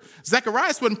heard.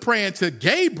 Zacharias wasn't praying to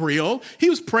Gabriel. He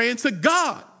was praying to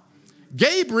God.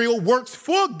 Gabriel works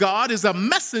for God as a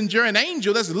messenger, an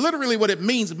angel. That's literally what it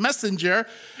means, messenger.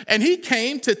 And he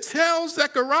came to tell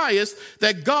Zacharias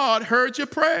that God heard your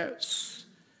prayers.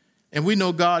 And we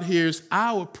know God hears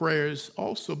our prayers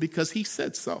also because he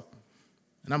said so.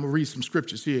 And I'm going to read some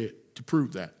scriptures here to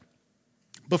prove that.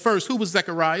 But first, who was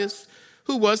Zacharias?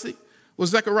 Who was he? Well,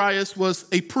 Zacharias was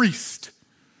a priest.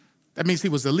 That means he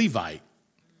was a Levite.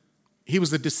 He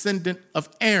was a descendant of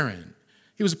Aaron.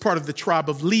 He was a part of the tribe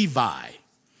of Levi.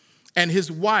 And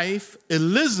his wife,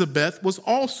 Elizabeth, was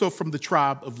also from the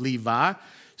tribe of Levi,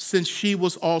 since she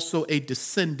was also a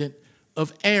descendant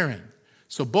of Aaron.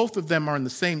 So both of them are in the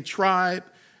same tribe.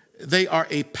 They are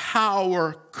a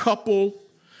power couple.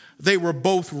 They were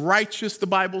both righteous, the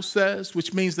Bible says,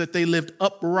 which means that they lived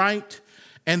upright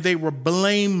and they were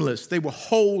blameless. They were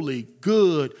holy,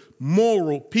 good,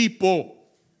 moral people.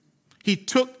 He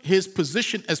took his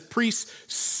position as priest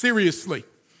seriously.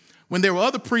 When there were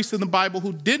other priests in the Bible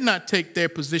who did not take their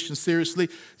position seriously,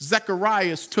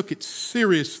 Zacharias took it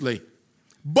seriously.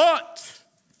 But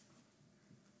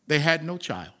they had no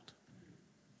child.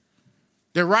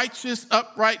 They're righteous,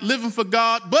 upright, living for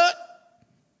God, but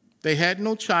they had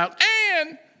no child.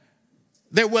 And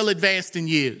they're well advanced in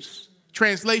years.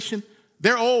 Translation,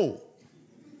 they're old.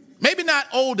 Maybe not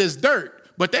old as dirt,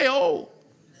 but they're old.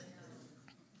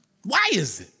 Why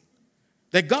is it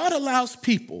that God allows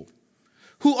people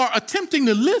who are attempting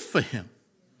to live for him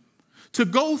to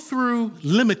go through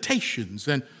limitations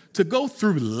and to go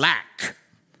through lack?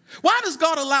 Why does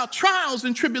God allow trials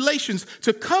and tribulations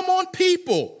to come on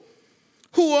people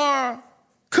who are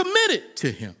committed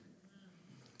to him?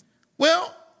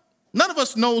 Well, none of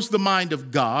us knows the mind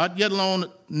of God, yet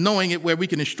alone knowing it where we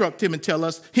can instruct him and tell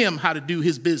him how to do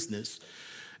his business.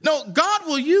 No, God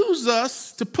will use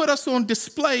us to put us on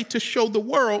display to show the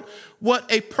world what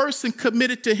a person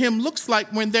committed to him looks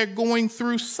like when they're going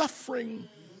through suffering.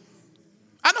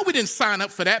 I know we didn't sign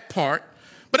up for that part,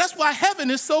 but that's why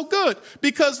heaven is so good,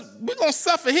 because we're going to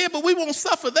suffer here, but we won't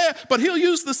suffer there. But he'll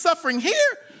use the suffering here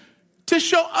to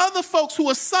show other folks who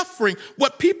are suffering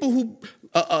what people who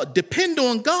depend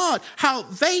on God, how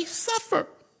they suffer.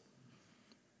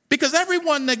 Because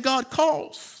everyone that God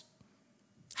calls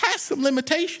has some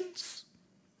limitations.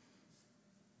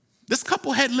 This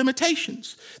couple had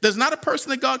limitations. There's not a person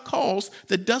that God calls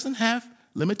that doesn't have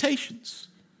limitations.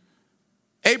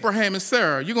 Abraham and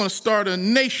Sarah, you're going to start a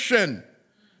nation.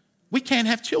 We can't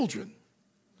have children.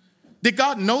 Did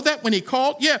God know that when he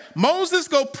called? Yeah. Moses,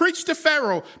 go preach to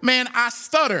Pharaoh. Man, I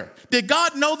stutter. Did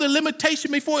God know the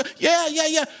limitation before?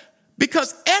 Yeah.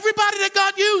 Because everybody that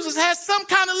God uses has some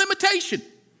kind of limitation.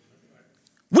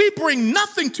 We bring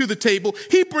nothing to the table.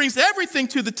 He brings everything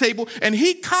to the table, and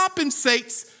he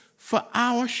compensates for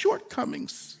our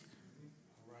shortcomings.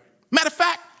 Matter of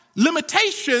fact,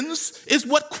 limitations is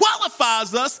what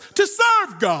qualifies us to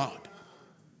serve God.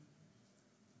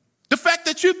 The fact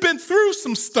that you've been through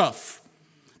some stuff,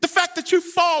 the fact that you've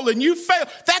fallen, you failed,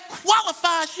 that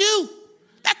qualifies you.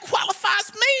 That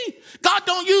qualifies me. God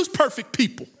don't use perfect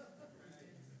people.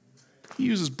 He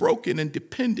uses broken and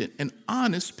dependent and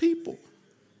honest people.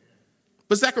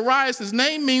 But Zacharias'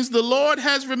 name means the Lord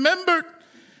has remembered.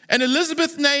 And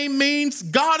Elizabeth's name means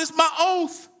God is my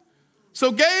oath.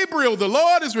 So Gabriel, the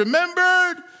Lord is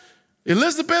remembered.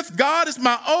 Elizabeth, God is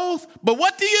my oath. But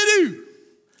what do you do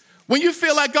when you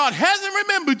feel like God hasn't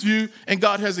remembered you and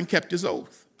God hasn't kept his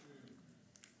oath?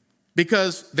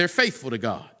 Because they're faithful to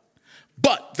God,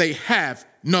 but they have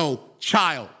no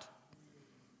child.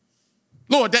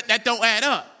 Lord, that don't add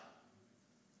up.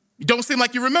 You don't seem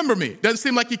like you remember me. Doesn't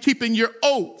seem like you're keeping your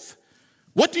oath.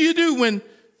 What do you do when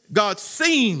God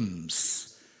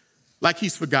seems like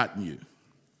he's forgotten you?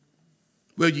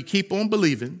 Well, you keep on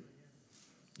believing.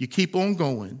 You keep on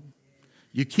going.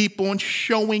 You keep on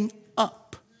showing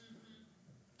up.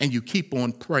 And you keep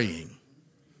on praying.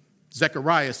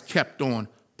 Zacharias kept on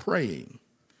praying.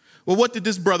 Well, what did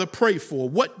this brother pray for?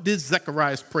 What did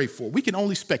Zacharias pray for? We can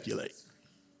only speculate.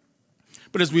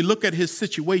 But as we look at his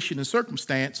situation and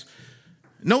circumstance,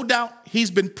 no doubt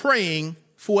he's been praying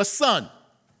for a son.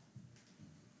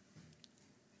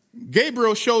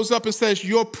 Gabriel shows up and says,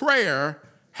 your prayer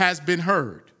has been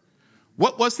heard.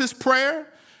 What was his prayer?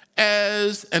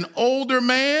 As an older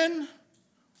man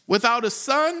without a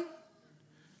son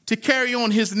to carry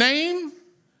on his name,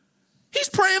 he's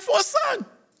praying for a son.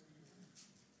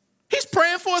 He's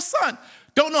praying for a son.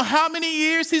 Don't know how many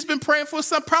years he's been praying for a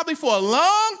son, probably for a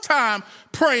long time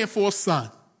praying for a son.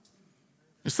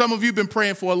 And some of you have been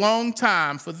praying for a long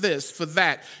time for this, for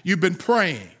that. You've been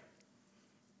praying.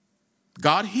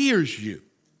 God hears you.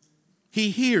 He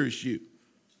hears you.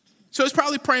 So he's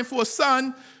probably praying for a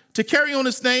son to carry on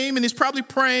his name, and he's probably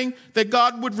praying that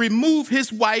God would remove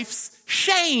his wife's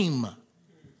shame.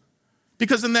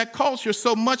 Because in that culture,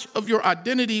 so much of your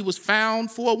identity was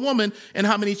found for a woman and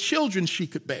how many children she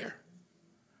could bear.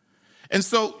 And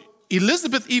so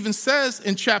Elizabeth even says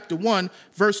in chapter 1,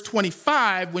 verse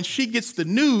 25, when she gets the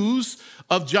news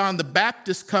of John the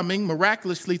Baptist coming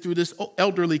miraculously through this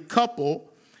elderly couple,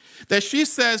 that she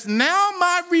says, now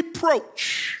my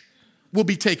reproach will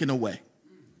be taken away.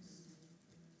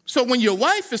 So when your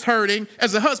wife is hurting,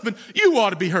 as a husband, you ought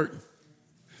to be hurting.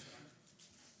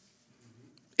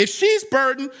 If she's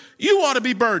burdened, you ought to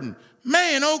be burdened.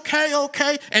 Man,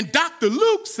 okay. And Dr.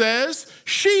 Luke says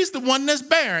she's the one that's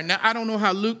barren. Now, I don't know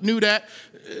how Luke knew that.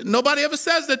 Nobody ever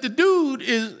says that the dude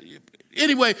is.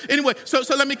 Anyway, so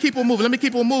let me keep on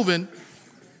moving.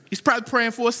 He's probably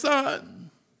praying for a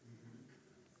son.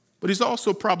 But he's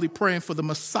also probably praying for the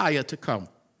Messiah to come.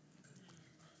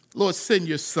 Lord, send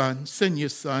your son,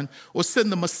 or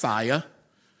send the Messiah.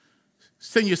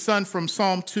 Send your son from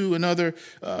Psalm 2 and other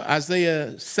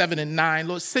Isaiah 7 and 9.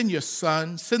 Lord, send your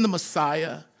son, send the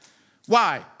Messiah.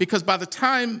 Why? Because by the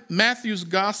time Matthew's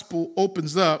gospel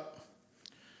opens up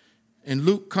and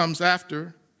Luke comes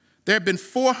after, there have been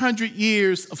 400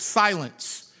 years of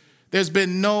silence. There's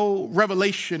been no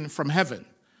revelation from heaven.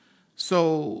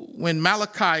 So when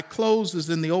Malachi closes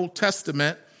in the Old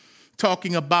Testament,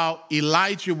 talking about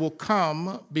Elijah will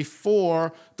come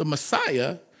before the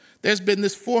Messiah, there's been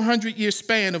this 400-year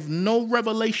span of no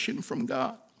revelation from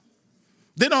God.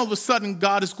 Then all of a sudden,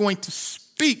 God is going to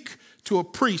speak to a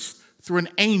priest through an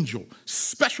angel.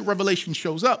 Special revelation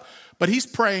shows up. But he's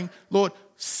praying, Lord,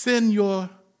 send your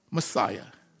Messiah.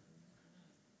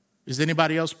 Is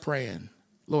anybody else praying?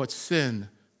 Lord, send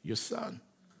your son.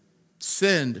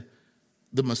 Send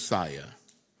the Messiah.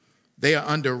 They are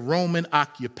under Roman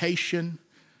occupation.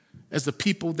 As a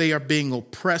people, they are being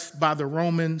oppressed by the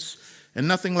Romans. And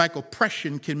nothing like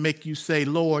oppression can make you say,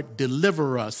 Lord,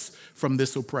 deliver us from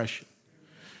this oppression.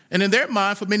 And in their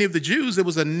mind, for many of the Jews, it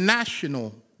was a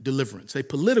national deliverance, a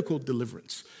political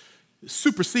deliverance,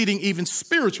 superseding even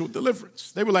spiritual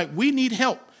deliverance. They were like, we need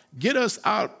help. Get us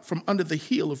out from under the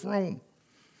heel of Rome.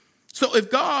 So if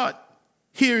God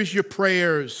hears your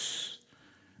prayers,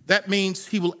 that means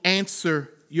he will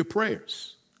answer your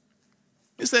prayers.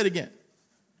 Let me say it again.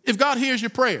 If God hears your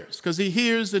prayers, because he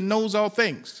hears and knows all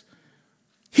things,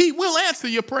 he will answer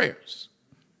your prayers.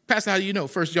 Pastor, how do you know?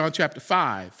 1 John chapter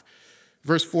 5,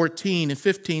 verse 14 and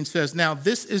 15 says, now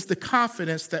this is the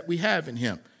confidence that we have in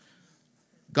him.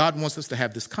 God wants us to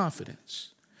have this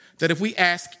confidence that if we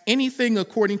ask anything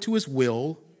according to his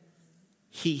will,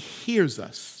 he hears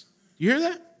us. You hear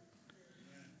that?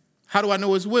 How do I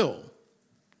know his will?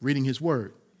 Reading his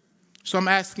word. So I'm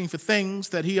asking for things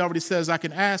that he already says I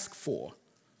can ask for.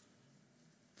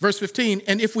 Verse 15,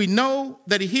 and if we know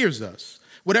that he hears us,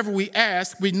 whatever we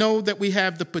ask, we know that we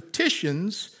have the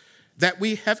petitions that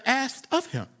we have asked of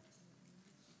him.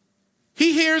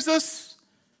 He hears us,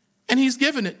 and he's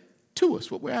given it to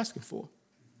us, what we're asking for.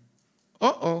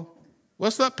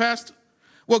 What's up, Pastor?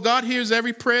 Well, God hears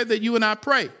every prayer that you and I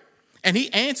pray, and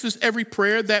he answers every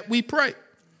prayer that we pray.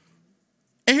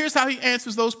 And here's how he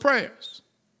answers those prayers.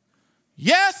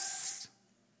 Yes,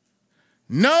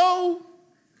 no,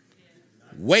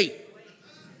 wait.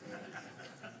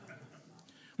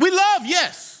 We love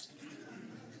yes.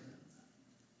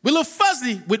 We're a little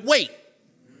fuzzy with wait.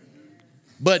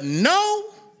 But no.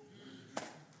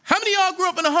 How many of y'all grew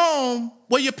up in a home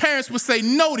where your parents would say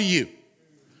no to you?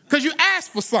 Because you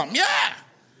asked for something. Yeah.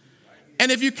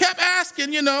 And if you kept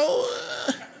asking, and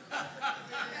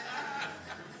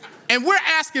we're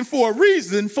asking for a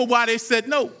reason for why they said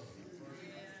no.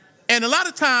 And a lot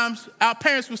of times our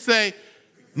parents would say,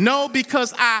 no,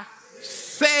 because I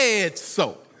said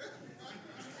so.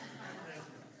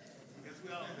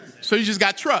 So you just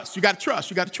got to trust. You got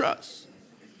to trust.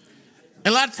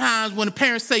 And a lot of times when the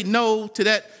parents say no to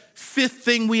that fifth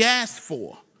thing we asked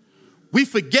for, we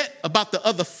forget about the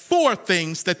other four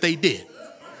things that they did.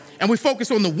 And we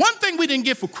focus on the one thing we didn't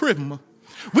get for Christmas.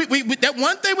 That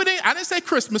one thing we didn't, I didn't say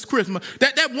Christmas,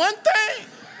 that one thing.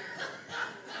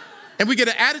 And we get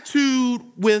an attitude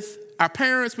with our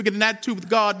parents, we get an attitude with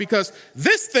God because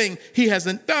this thing he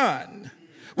hasn't done.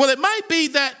 Well, it might be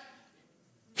that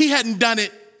he hadn't done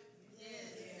it.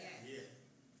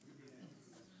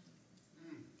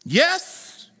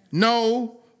 Yes,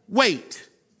 no, wait.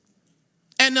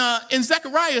 And in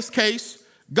Zechariah's case,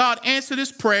 God answered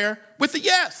his prayer with a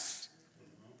yes.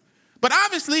 But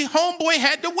obviously, homeboy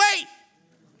had to wait.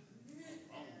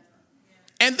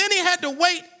 And then he had to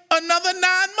wait another 9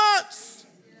 months.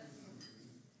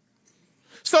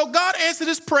 So God answered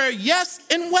his prayer, yes,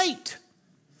 and wait.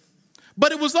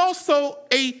 But it was also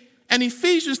an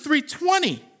Ephesians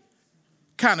 3:20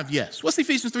 kind of yes. What's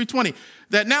Ephesians 3:20?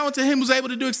 That now unto him who's able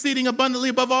to do exceeding abundantly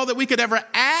above all that we could ever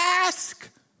ask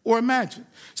or imagine.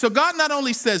 So God not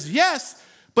only says yes,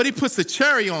 but he puts a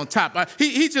cherry on top.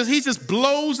 He just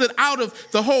blows it out of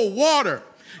the whole water.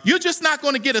 You're just not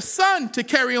going to get a son to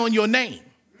carry on your name.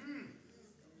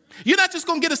 You're not just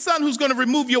going to get a son who's going to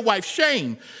remove your wife's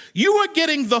shame. You are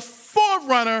getting the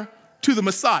forerunner to the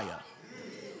Messiah.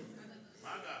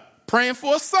 Praying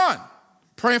for a son,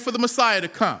 praying for the Messiah to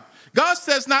come. God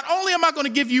says, not only am I going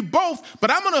to give you both,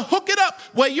 but I'm going to hook it up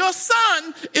where your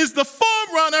son is the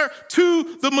forerunner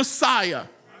to the Messiah.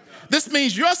 This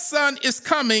means your son is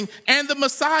coming and the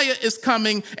Messiah is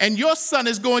coming, and your son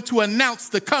is going to announce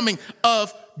the coming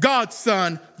of God's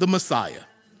son, the Messiah.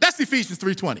 That's Ephesians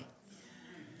 3:20.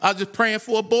 I was just praying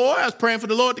for a boy. I was praying for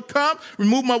the Lord to come,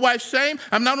 remove my wife's shame.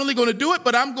 I'm not only going to do it,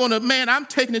 but I'm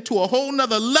taking it to a whole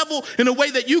nother level in a way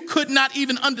that you could not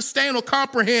even understand or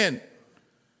comprehend.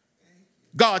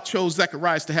 God chose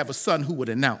Zacharias to have a son who would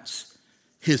announce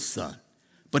his son,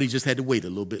 but he just had to wait a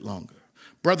little bit longer.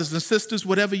 Brothers and sisters,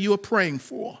 whatever you are praying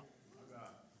for,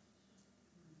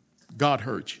 God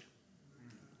heard you.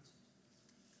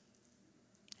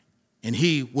 And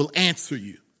he will answer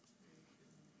you.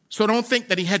 So don't think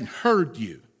that he hadn't heard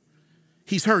you.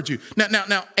 He's heard you.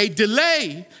 Now, a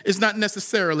delay is not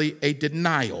necessarily a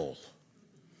denial.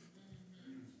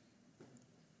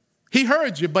 He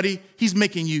heard you, but he's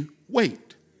making you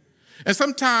wait. And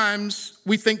sometimes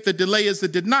we think the delay is a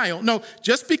denial. No,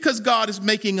 just because God is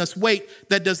making us wait,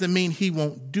 that doesn't mean he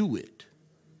won't do it.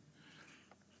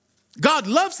 God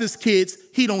loves his kids.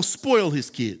 He don't spoil his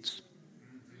kids.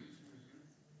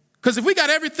 Because if we got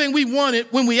everything we wanted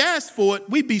when we asked for it,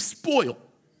 we'd be spoiled.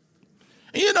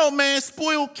 And you know, man,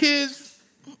 spoiled kids,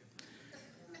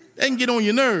 they can get on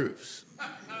your nerves.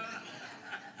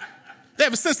 They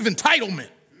have a sense of entitlement.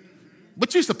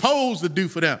 What you're supposed to do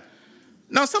for them.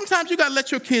 Now, sometimes you got to let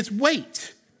your kids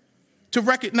wait to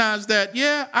recognize that,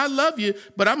 yeah, I love you,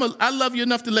 but I love you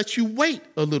enough to let you wait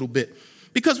a little bit.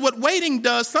 Because what waiting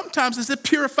does sometimes is it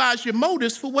purifies your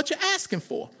motives for what you're asking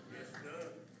for.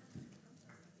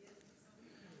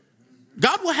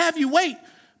 God will have you wait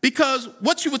because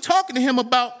what you were talking to him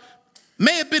about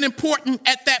may have been important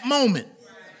at that moment.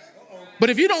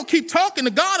 But if you don't keep talking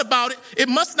to God about it, it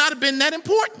must not have been that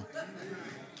important.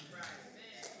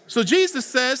 So Jesus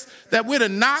says that we're to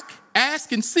knock,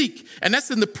 ask, and seek. And that's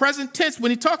in the present tense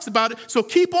when he talks about it. So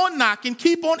keep on knocking,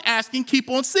 keep on asking, keep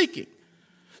on seeking.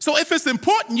 So if it's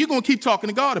important, you're going to keep talking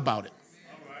to God about it.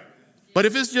 But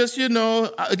if it's just,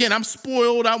 again, I'm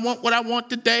spoiled, I want what I want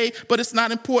today, but it's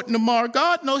not important tomorrow.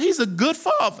 God, no, he's a good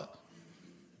father.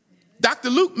 Dr.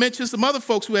 Luke mentions some other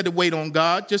folks who had to wait on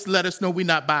God, just to let us know we're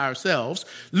not by ourselves.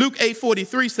 Luke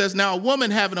 8:43 says, now a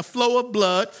woman having a flow of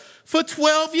blood for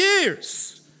 12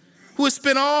 years, who had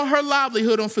spent all her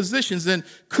livelihood on physicians and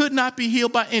could not be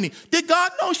healed by any. Did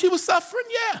God know she was suffering?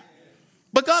 Yeah.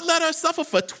 But God let her suffer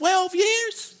for 12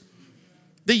 years.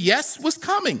 The yes was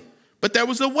coming, but there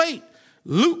was a wait.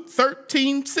 Luke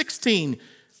 13:16.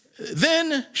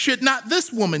 Then should not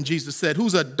this woman, Jesus said,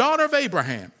 who's a daughter of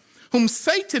Abraham, whom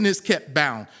Satan has kept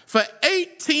bound for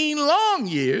 18 long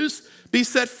years, be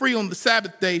set free on the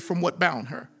Sabbath day from what bound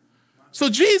her? So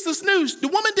Jesus knew. The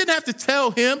woman didn't have to tell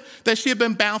him that she had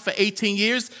been bound for 18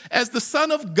 years. As the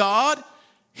Son of God,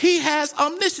 he has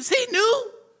omniscience. He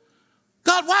knew.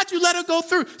 God, why'd you let her go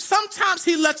through? Sometimes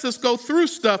he lets us go through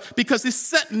stuff because he's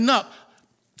setting up,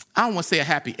 I don't want to say a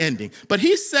happy ending, but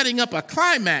he's setting up a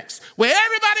climax where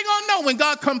everybody gonna know when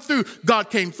God come through, God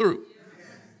came through.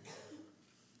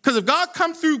 Because if God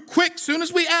come through quick, soon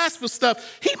as we ask for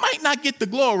stuff, he might not get the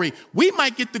glory. We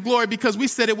might get the glory because we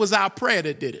said it was our prayer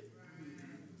that did it.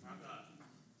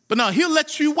 But no, he'll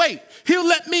let you wait. He'll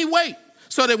let me wait.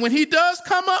 So that when he does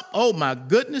come up, oh my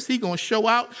goodness, he's going to show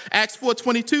out. Acts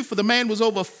 4:22, for the man was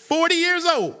over 40 years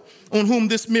old on whom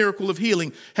this miracle of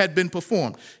healing had been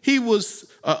performed. He was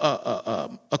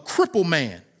a crippled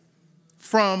man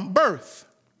from birth,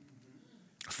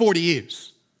 40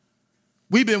 years.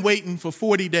 We've been waiting for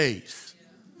 40 days.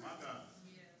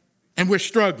 And we're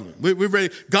struggling. We're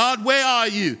ready. God, where are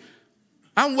you?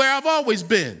 I'm where I've always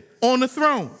been, on the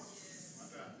throne.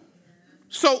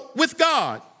 So with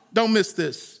God, don't miss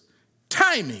this.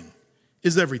 Timing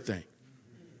is everything.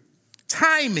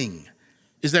 Timing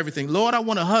is everything. Lord, I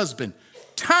want a husband.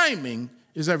 Timing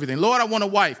is everything. Lord, I want a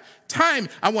wife. Time,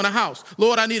 I want a house.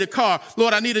 Lord, I need a car.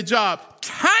 Lord, I need a job.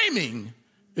 Timing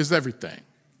is everything.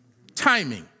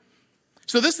 Timing.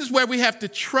 So this is where we have to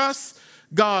trust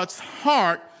God's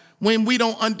heart when we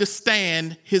don't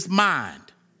understand his mind.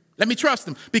 Let me trust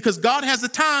him, because God has a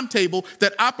timetable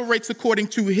that operates according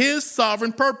to his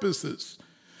sovereign purposes.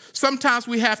 Sometimes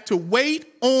we have to wait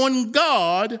on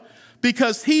God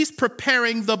because he's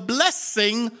preparing the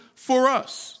blessing for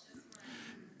us.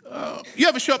 You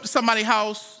ever show up to somebody's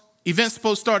house, event's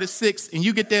supposed to start at 6, and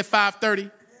you get there at 5:30?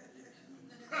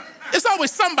 It's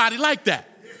always somebody like that.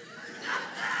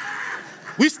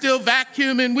 We still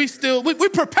vacuuming, we're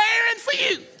preparing for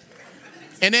you.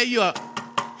 And there you are.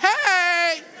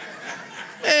 Hey!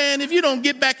 And if you don't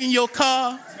get back in your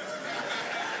car.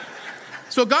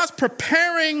 So God's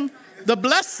preparing the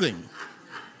blessing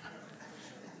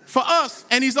for us,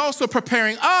 and he's also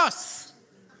preparing us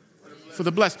for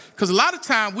the blessing. Because a lot of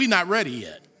time we're not ready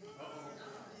yet.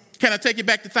 Can I take you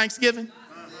back to Thanksgiving?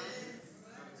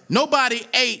 Nobody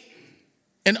ate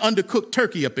an undercooked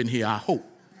turkey up in here, I hope.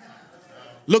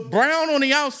 Look brown on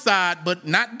the outside, but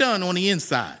not done on the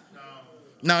inside.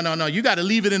 No. You got to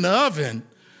leave it in the oven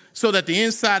so that the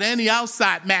inside and the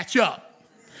outside match up.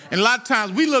 And a lot of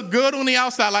times we look good on the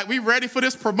outside, like we ready for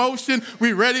this promotion.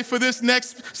 We ready for this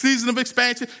next season of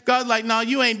expansion. God's like, no,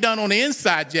 you ain't done on the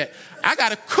inside yet. I got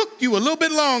to cook you a little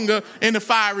bit longer in the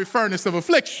fiery furnace of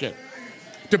affliction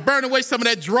to burn away some of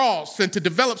that dross and to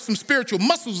develop some spiritual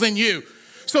muscles in you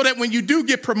so that when you do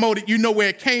get promoted, you know where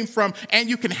it came from and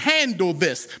you can handle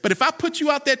this. But if I put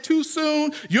you out there too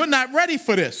soon, you're not ready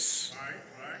for this.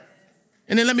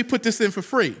 And then let me put this in for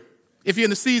free. If you're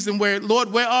in a season where,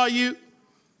 Lord, where are you?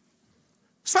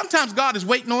 Sometimes God is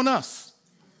waiting on us.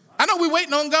 I know we're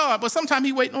waiting on God, but sometimes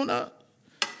he's waiting on us.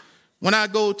 When I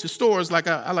go to stores, like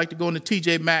I like to go into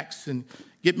TJ Maxx and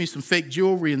get me some fake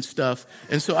jewelry and stuff.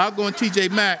 And so I'll go in TJ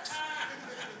Maxx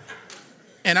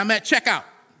and I'm at checkout.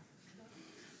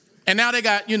 And now they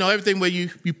got, everything where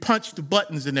you punch the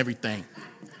buttons and everything,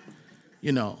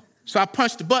 So I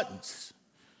punch the buttons.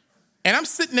 And I'm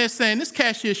sitting there saying, this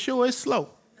cashier sure is slow.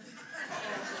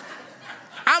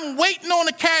 I'm waiting on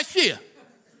the cashier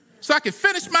so I can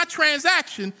finish my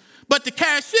transaction, but the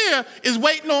cashier is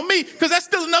waiting on me because that's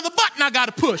still another button I got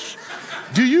to push.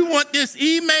 Do you want this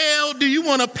email? Do you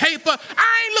want a paper?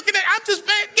 I ain't looking at it. I'm just,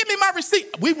 man, give me my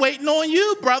receipt. We waiting on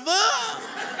you, brother.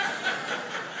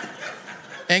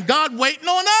 And God waiting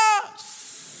on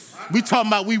us. We talking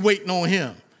about we waiting on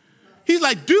him. He's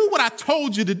like, do what I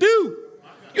told you to do.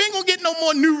 You ain't going to get no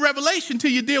more new revelation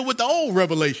till you deal with the old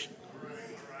revelation.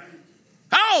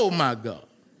 Oh, my God.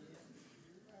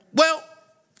 Well,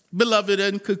 beloved,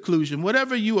 in conclusion,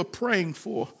 whatever you are praying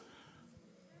for,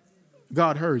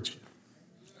 God heard you.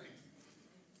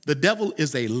 The devil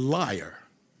is a liar.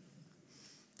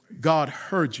 God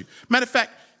heard you. Matter of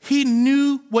fact, he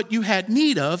knew what you had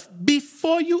need of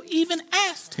before you even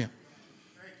asked him.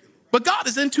 But God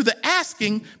is into the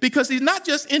asking because he's not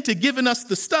just into giving us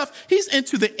the stuff. He's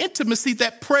into the intimacy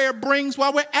that prayer brings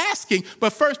while we're asking.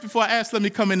 But first, before I ask, let me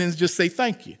come in and just say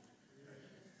thank you.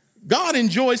 God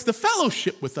enjoys the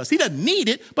fellowship with us. He doesn't need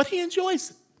it, but he enjoys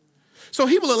it. So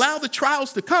he will allow the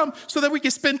trials to come so that we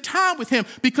can spend time with him.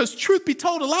 Because truth be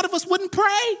told, a lot of us wouldn't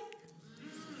pray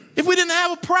if we didn't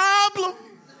have a problem. All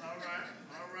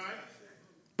right.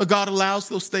 But God allows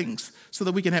those things so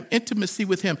that we can have intimacy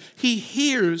with him. He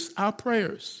hears our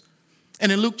prayers.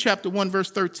 And in Luke chapter 1,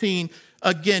 verse 13,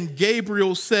 again,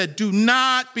 Gabriel said, do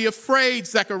not be afraid,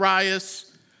 Zacharias,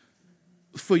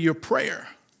 for your prayer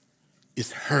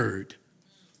is heard.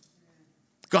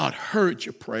 God heard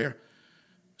your prayer.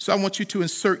 So I want you to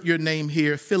insert your name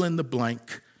here, fill in the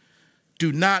blank.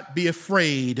 Do not be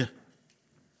afraid,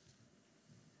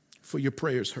 for your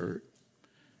prayers heard.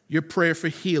 Your prayer for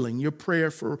healing, your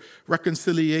prayer for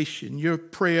reconciliation, your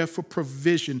prayer for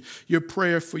provision, your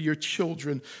prayer for your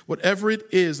children, whatever it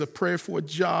is, a prayer for a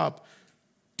job,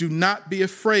 do not be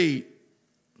afraid.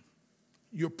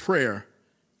 Your prayer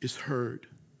is heard.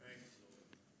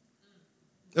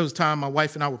 There was a time my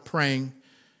wife and I were praying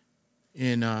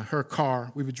in her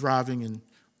car. We were driving and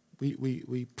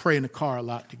we pray in the car a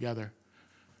lot together.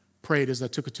 Prayed as I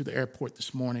took her to the airport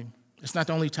this morning. It's not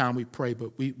the only time we pray,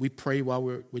 but we pray while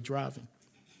we're driving.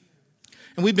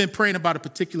 And we've been praying about a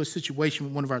particular situation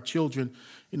with one of our children.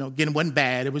 Again, it wasn't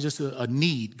bad. It was just a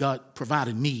need. God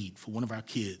provided a need for one of our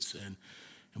kids. And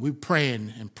we were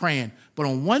praying and praying. But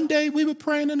on one day we were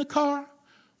praying in the car,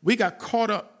 we got caught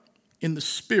up in the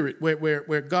spirit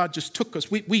where God just took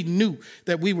us. We knew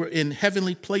that we were in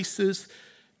heavenly places.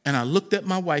 And I looked at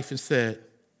my wife and said,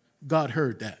 God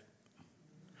heard that.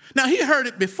 Now, he heard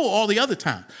it before all the other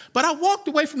time. But I walked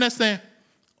away from that saying,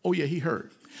 oh, yeah, he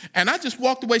heard. And I just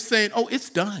walked away saying, oh, it's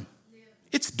done.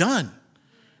 It's done.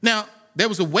 Now, there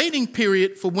was a waiting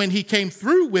period for when he came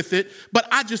through with it, but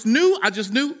I just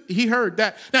knew he heard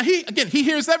that. Now, he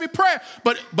hears every prayer,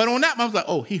 but on that one, I was like,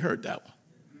 oh, he heard that one.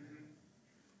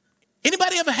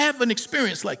 Anybody ever have an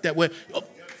experience like that where, oh,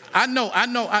 I know.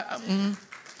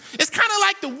 It's kind of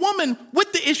like the woman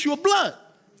with the issue of blood.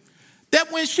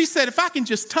 That when she said, if I can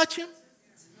just touch him,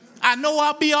 I know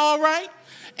I'll be all right.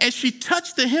 And she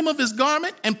touched the hem of his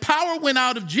garment, and power went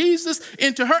out of Jesus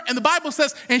into her. And the Bible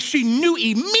says, and she knew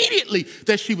immediately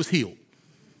that she was healed.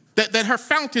 That her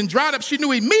fountain dried up. She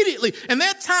knew immediately. And there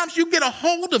are times you get a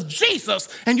hold of Jesus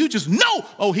and you just know,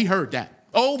 oh, he heard that.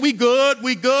 Oh, we good. I'm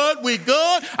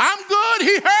good.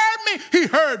 He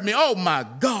heard me. Oh, my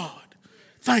God.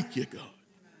 Thank you, God.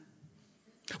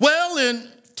 Well, in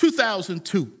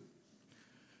 2002,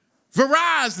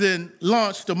 Verizon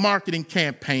launched a marketing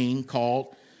campaign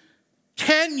called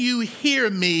Can You Hear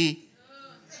Me?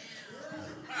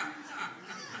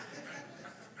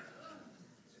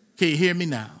 Can you hear me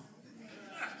now?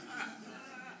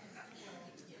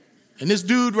 And this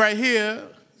dude right here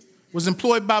was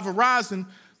employed by Verizon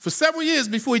for several years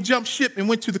before he jumped ship and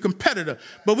went to the competitor.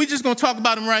 But we're just going to talk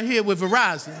about him right here with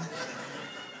Verizon.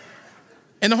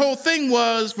 And the whole thing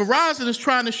was Verizon is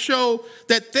trying to show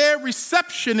that their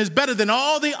reception is better than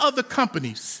all the other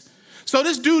companies. So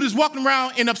this dude is walking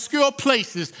around in obscure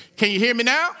places. Can you hear me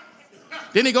now?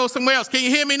 Then he goes somewhere else. Can you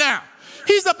hear me now?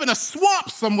 He's up in a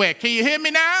swamp somewhere. Can you hear me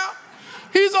now?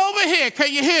 He's over here.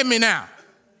 Can you hear me now?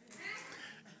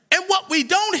 And what we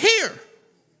don't hear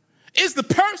is the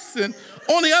person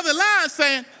on the other line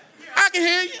saying, I can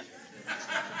hear you.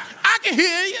 I can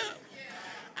hear you.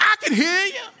 I can hear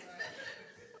you.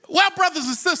 Well, brothers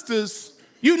and sisters,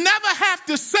 you never have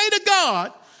to say to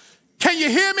God, can you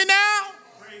hear me now?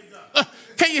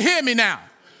 Can you hear me now?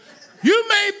 You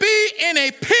may be in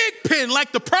a pig pen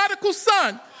like the prodigal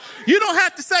son. You don't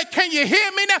have to say, can you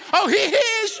hear me now? Oh, he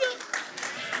hears you.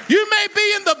 You may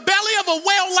be in the belly of a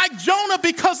whale like Jonah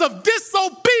because of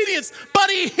disobedience, but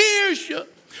he hears you.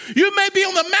 You may be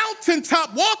on the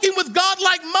mountaintop walking with God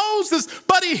like Moses,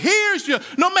 but he hears you.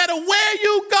 No matter where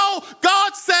you go,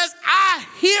 God says, I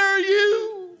hear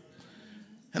you.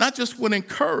 And I just want to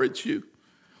encourage you.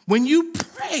 When you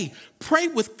pray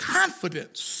with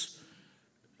confidence,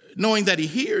 knowing that he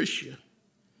hears you.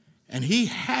 And he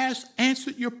has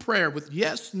answered your prayer with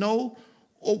yes, no,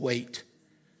 or wait.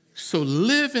 So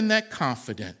live in that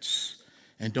confidence.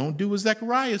 And don't do as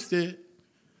Zacharias did,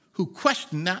 who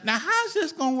questioned, now how's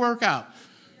this going to work out?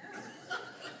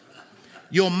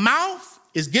 Your mouth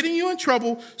is getting you in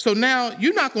trouble, so now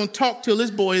you're not going to talk till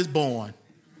this boy is born.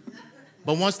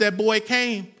 But once that boy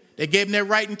came, they gave him that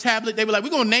writing tablet. They were like, we're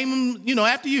going to name him,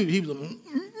 after you. He was like,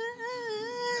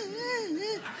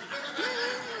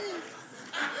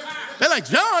 they're like,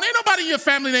 John, ain't nobody in your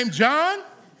family named John.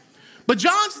 But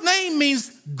John's name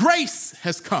means grace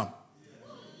has come.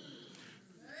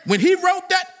 When he wrote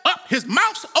that up, his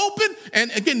mouth's open.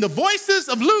 And again, the voices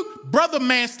of Luke, brother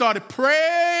man started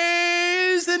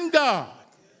praising God.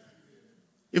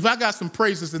 If I got some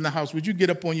praises in the house, would you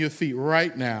get up on your feet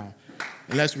right now?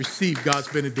 And let's receive God's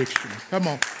benediction. Come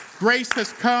on. Grace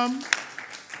has come.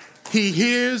 He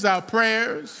hears our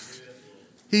prayers.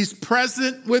 He's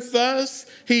present with us.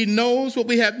 He knows what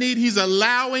we have need. He's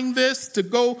allowing this to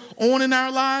go on in our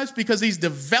lives because he's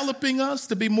developing us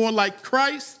to be more like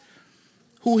Christ,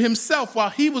 who himself, while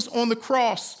he was on the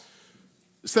cross,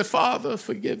 said, Father,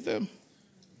 forgive them.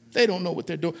 They don't know what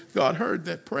they're doing. God heard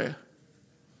that prayer.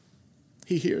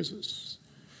 He hears us.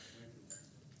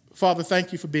 Father,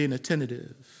 thank you for being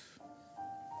attentive.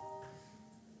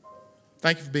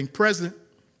 Thank you for being present.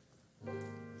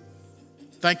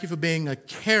 Thank you for being a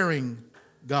caring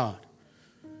God.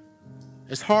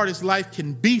 As hard as life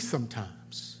can be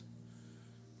sometimes,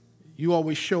 you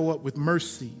always show up with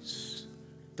mercies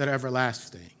that are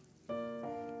everlasting.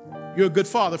 You're a good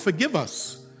Father. Forgive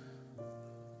us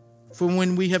for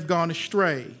when we have gone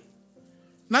astray,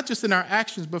 not just in our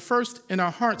actions, but first in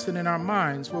our hearts and in our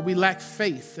minds, where we lack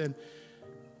faith and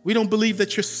we don't believe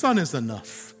that your Son is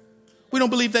enough. We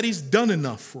don't believe that he's done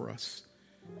enough for us.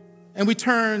 And we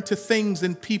turn to things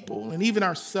and people and even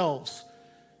ourselves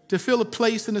to fill a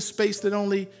place in a space that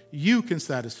only you can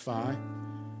satisfy.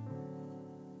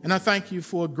 And I thank you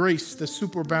for a grace that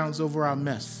superabounds over our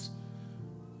mess,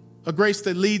 a grace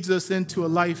that leads us into a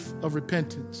life of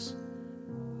repentance,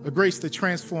 a grace that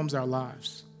transforms our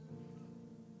lives.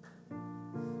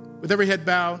 With every head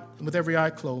bowed and with every eye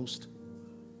closed,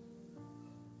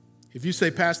 if you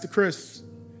say, Pastor Chris,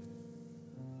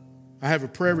 I have a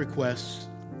prayer request.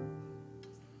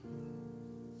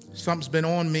 Something's been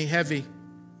on me heavy.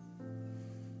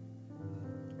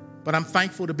 But I'm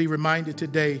thankful to be reminded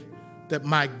today that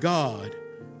my God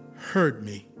heard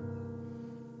me.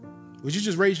 Would you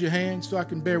just raise your hand so I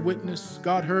can bear witness?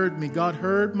 God heard me. God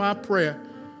heard my prayer.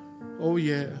 Oh,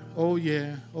 yeah. Oh,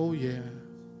 yeah. Oh, yeah.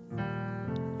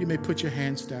 You may put your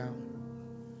hands down.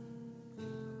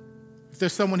 If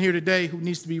there's someone here today who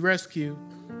needs to be rescued,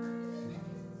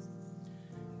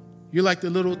 you're like the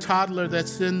little toddler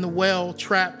that's in the well,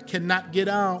 trapped, cannot get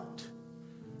out.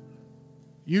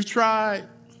 You've tried,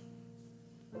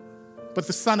 but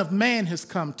the Son of Man has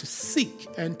come to seek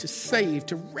and to save,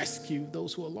 to rescue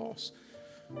those who are lost.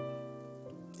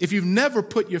 If you've never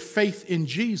put your faith in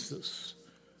Jesus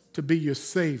to be your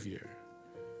Savior,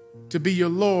 to be your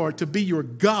Lord, to be your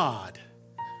God,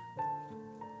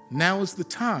 now is the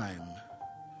time.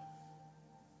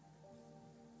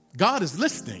 God is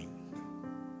listening.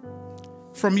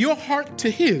 From your heart to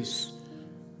his.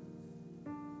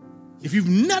 If you've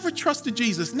never trusted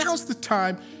Jesus, now's the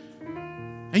time.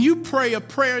 And you pray a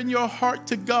prayer in your heart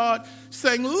to God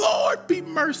saying, Lord, be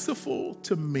merciful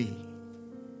to me.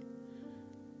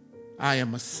 I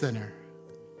am a sinner.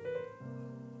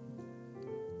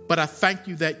 But I thank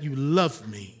you that you love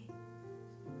me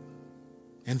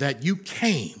and that you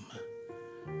came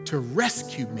to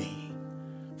rescue me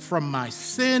from my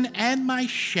sin and my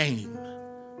shame.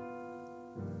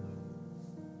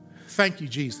 Thank you,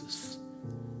 Jesus,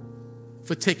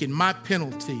 for taking my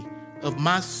penalty of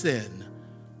my sin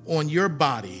on your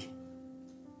body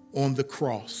on the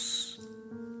cross.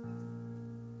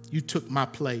 You took my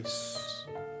place.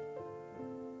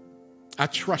 I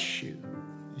trust you.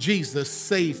 Jesus,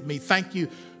 save me. Thank you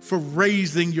for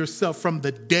raising yourself from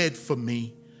the dead for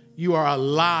me. You are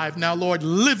alive. Now, Lord,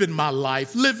 live in my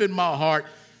life, live in my heart.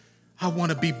 I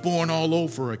want to be born all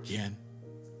over again.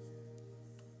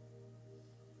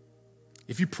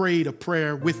 If you prayed a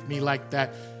prayer with me like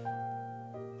that,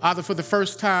 either for the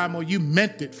first time or you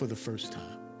meant it for the first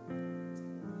time,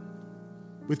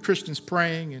 with Christians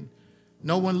praying and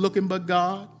no one looking but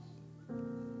God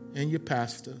and your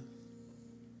pastor,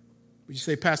 would you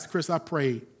say, Pastor Chris, I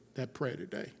prayed that prayer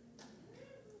today.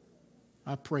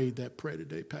 I prayed that prayer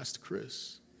today, Pastor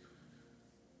Chris.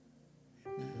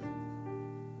 Amen.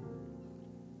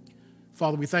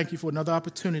 Father, we thank you for another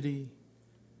opportunity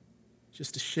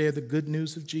just to share the good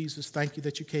news of Jesus. Thank you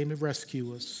that you came to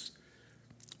rescue us.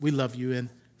 We love you and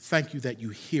thank you that you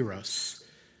hear us.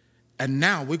 And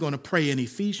now we're going to pray in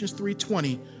Ephesians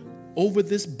 3:20 over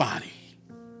this body.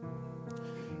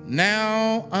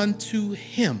 Now unto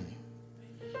him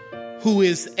who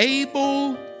is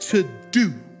able to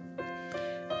do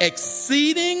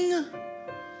exceeding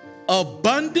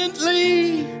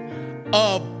abundantly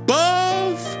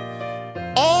above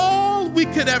all we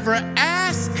could ever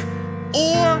ask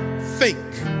or think.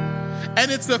 And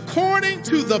it's according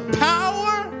to the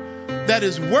power that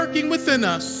is working within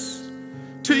us.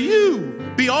 To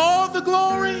you be all the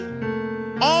glory,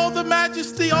 all the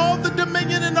majesty, all the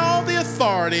dominion, and all the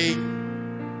authority.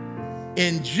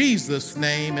 In Jesus'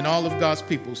 name, and all of God's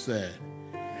people said,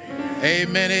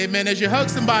 amen, amen. As you hug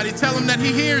somebody, tell them that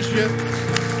he hears you.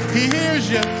 He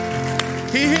hears you.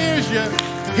 He hears you.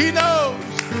 He knows.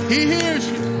 He hears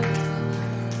you.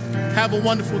 Have a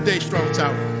wonderful day, Strong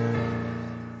Tower.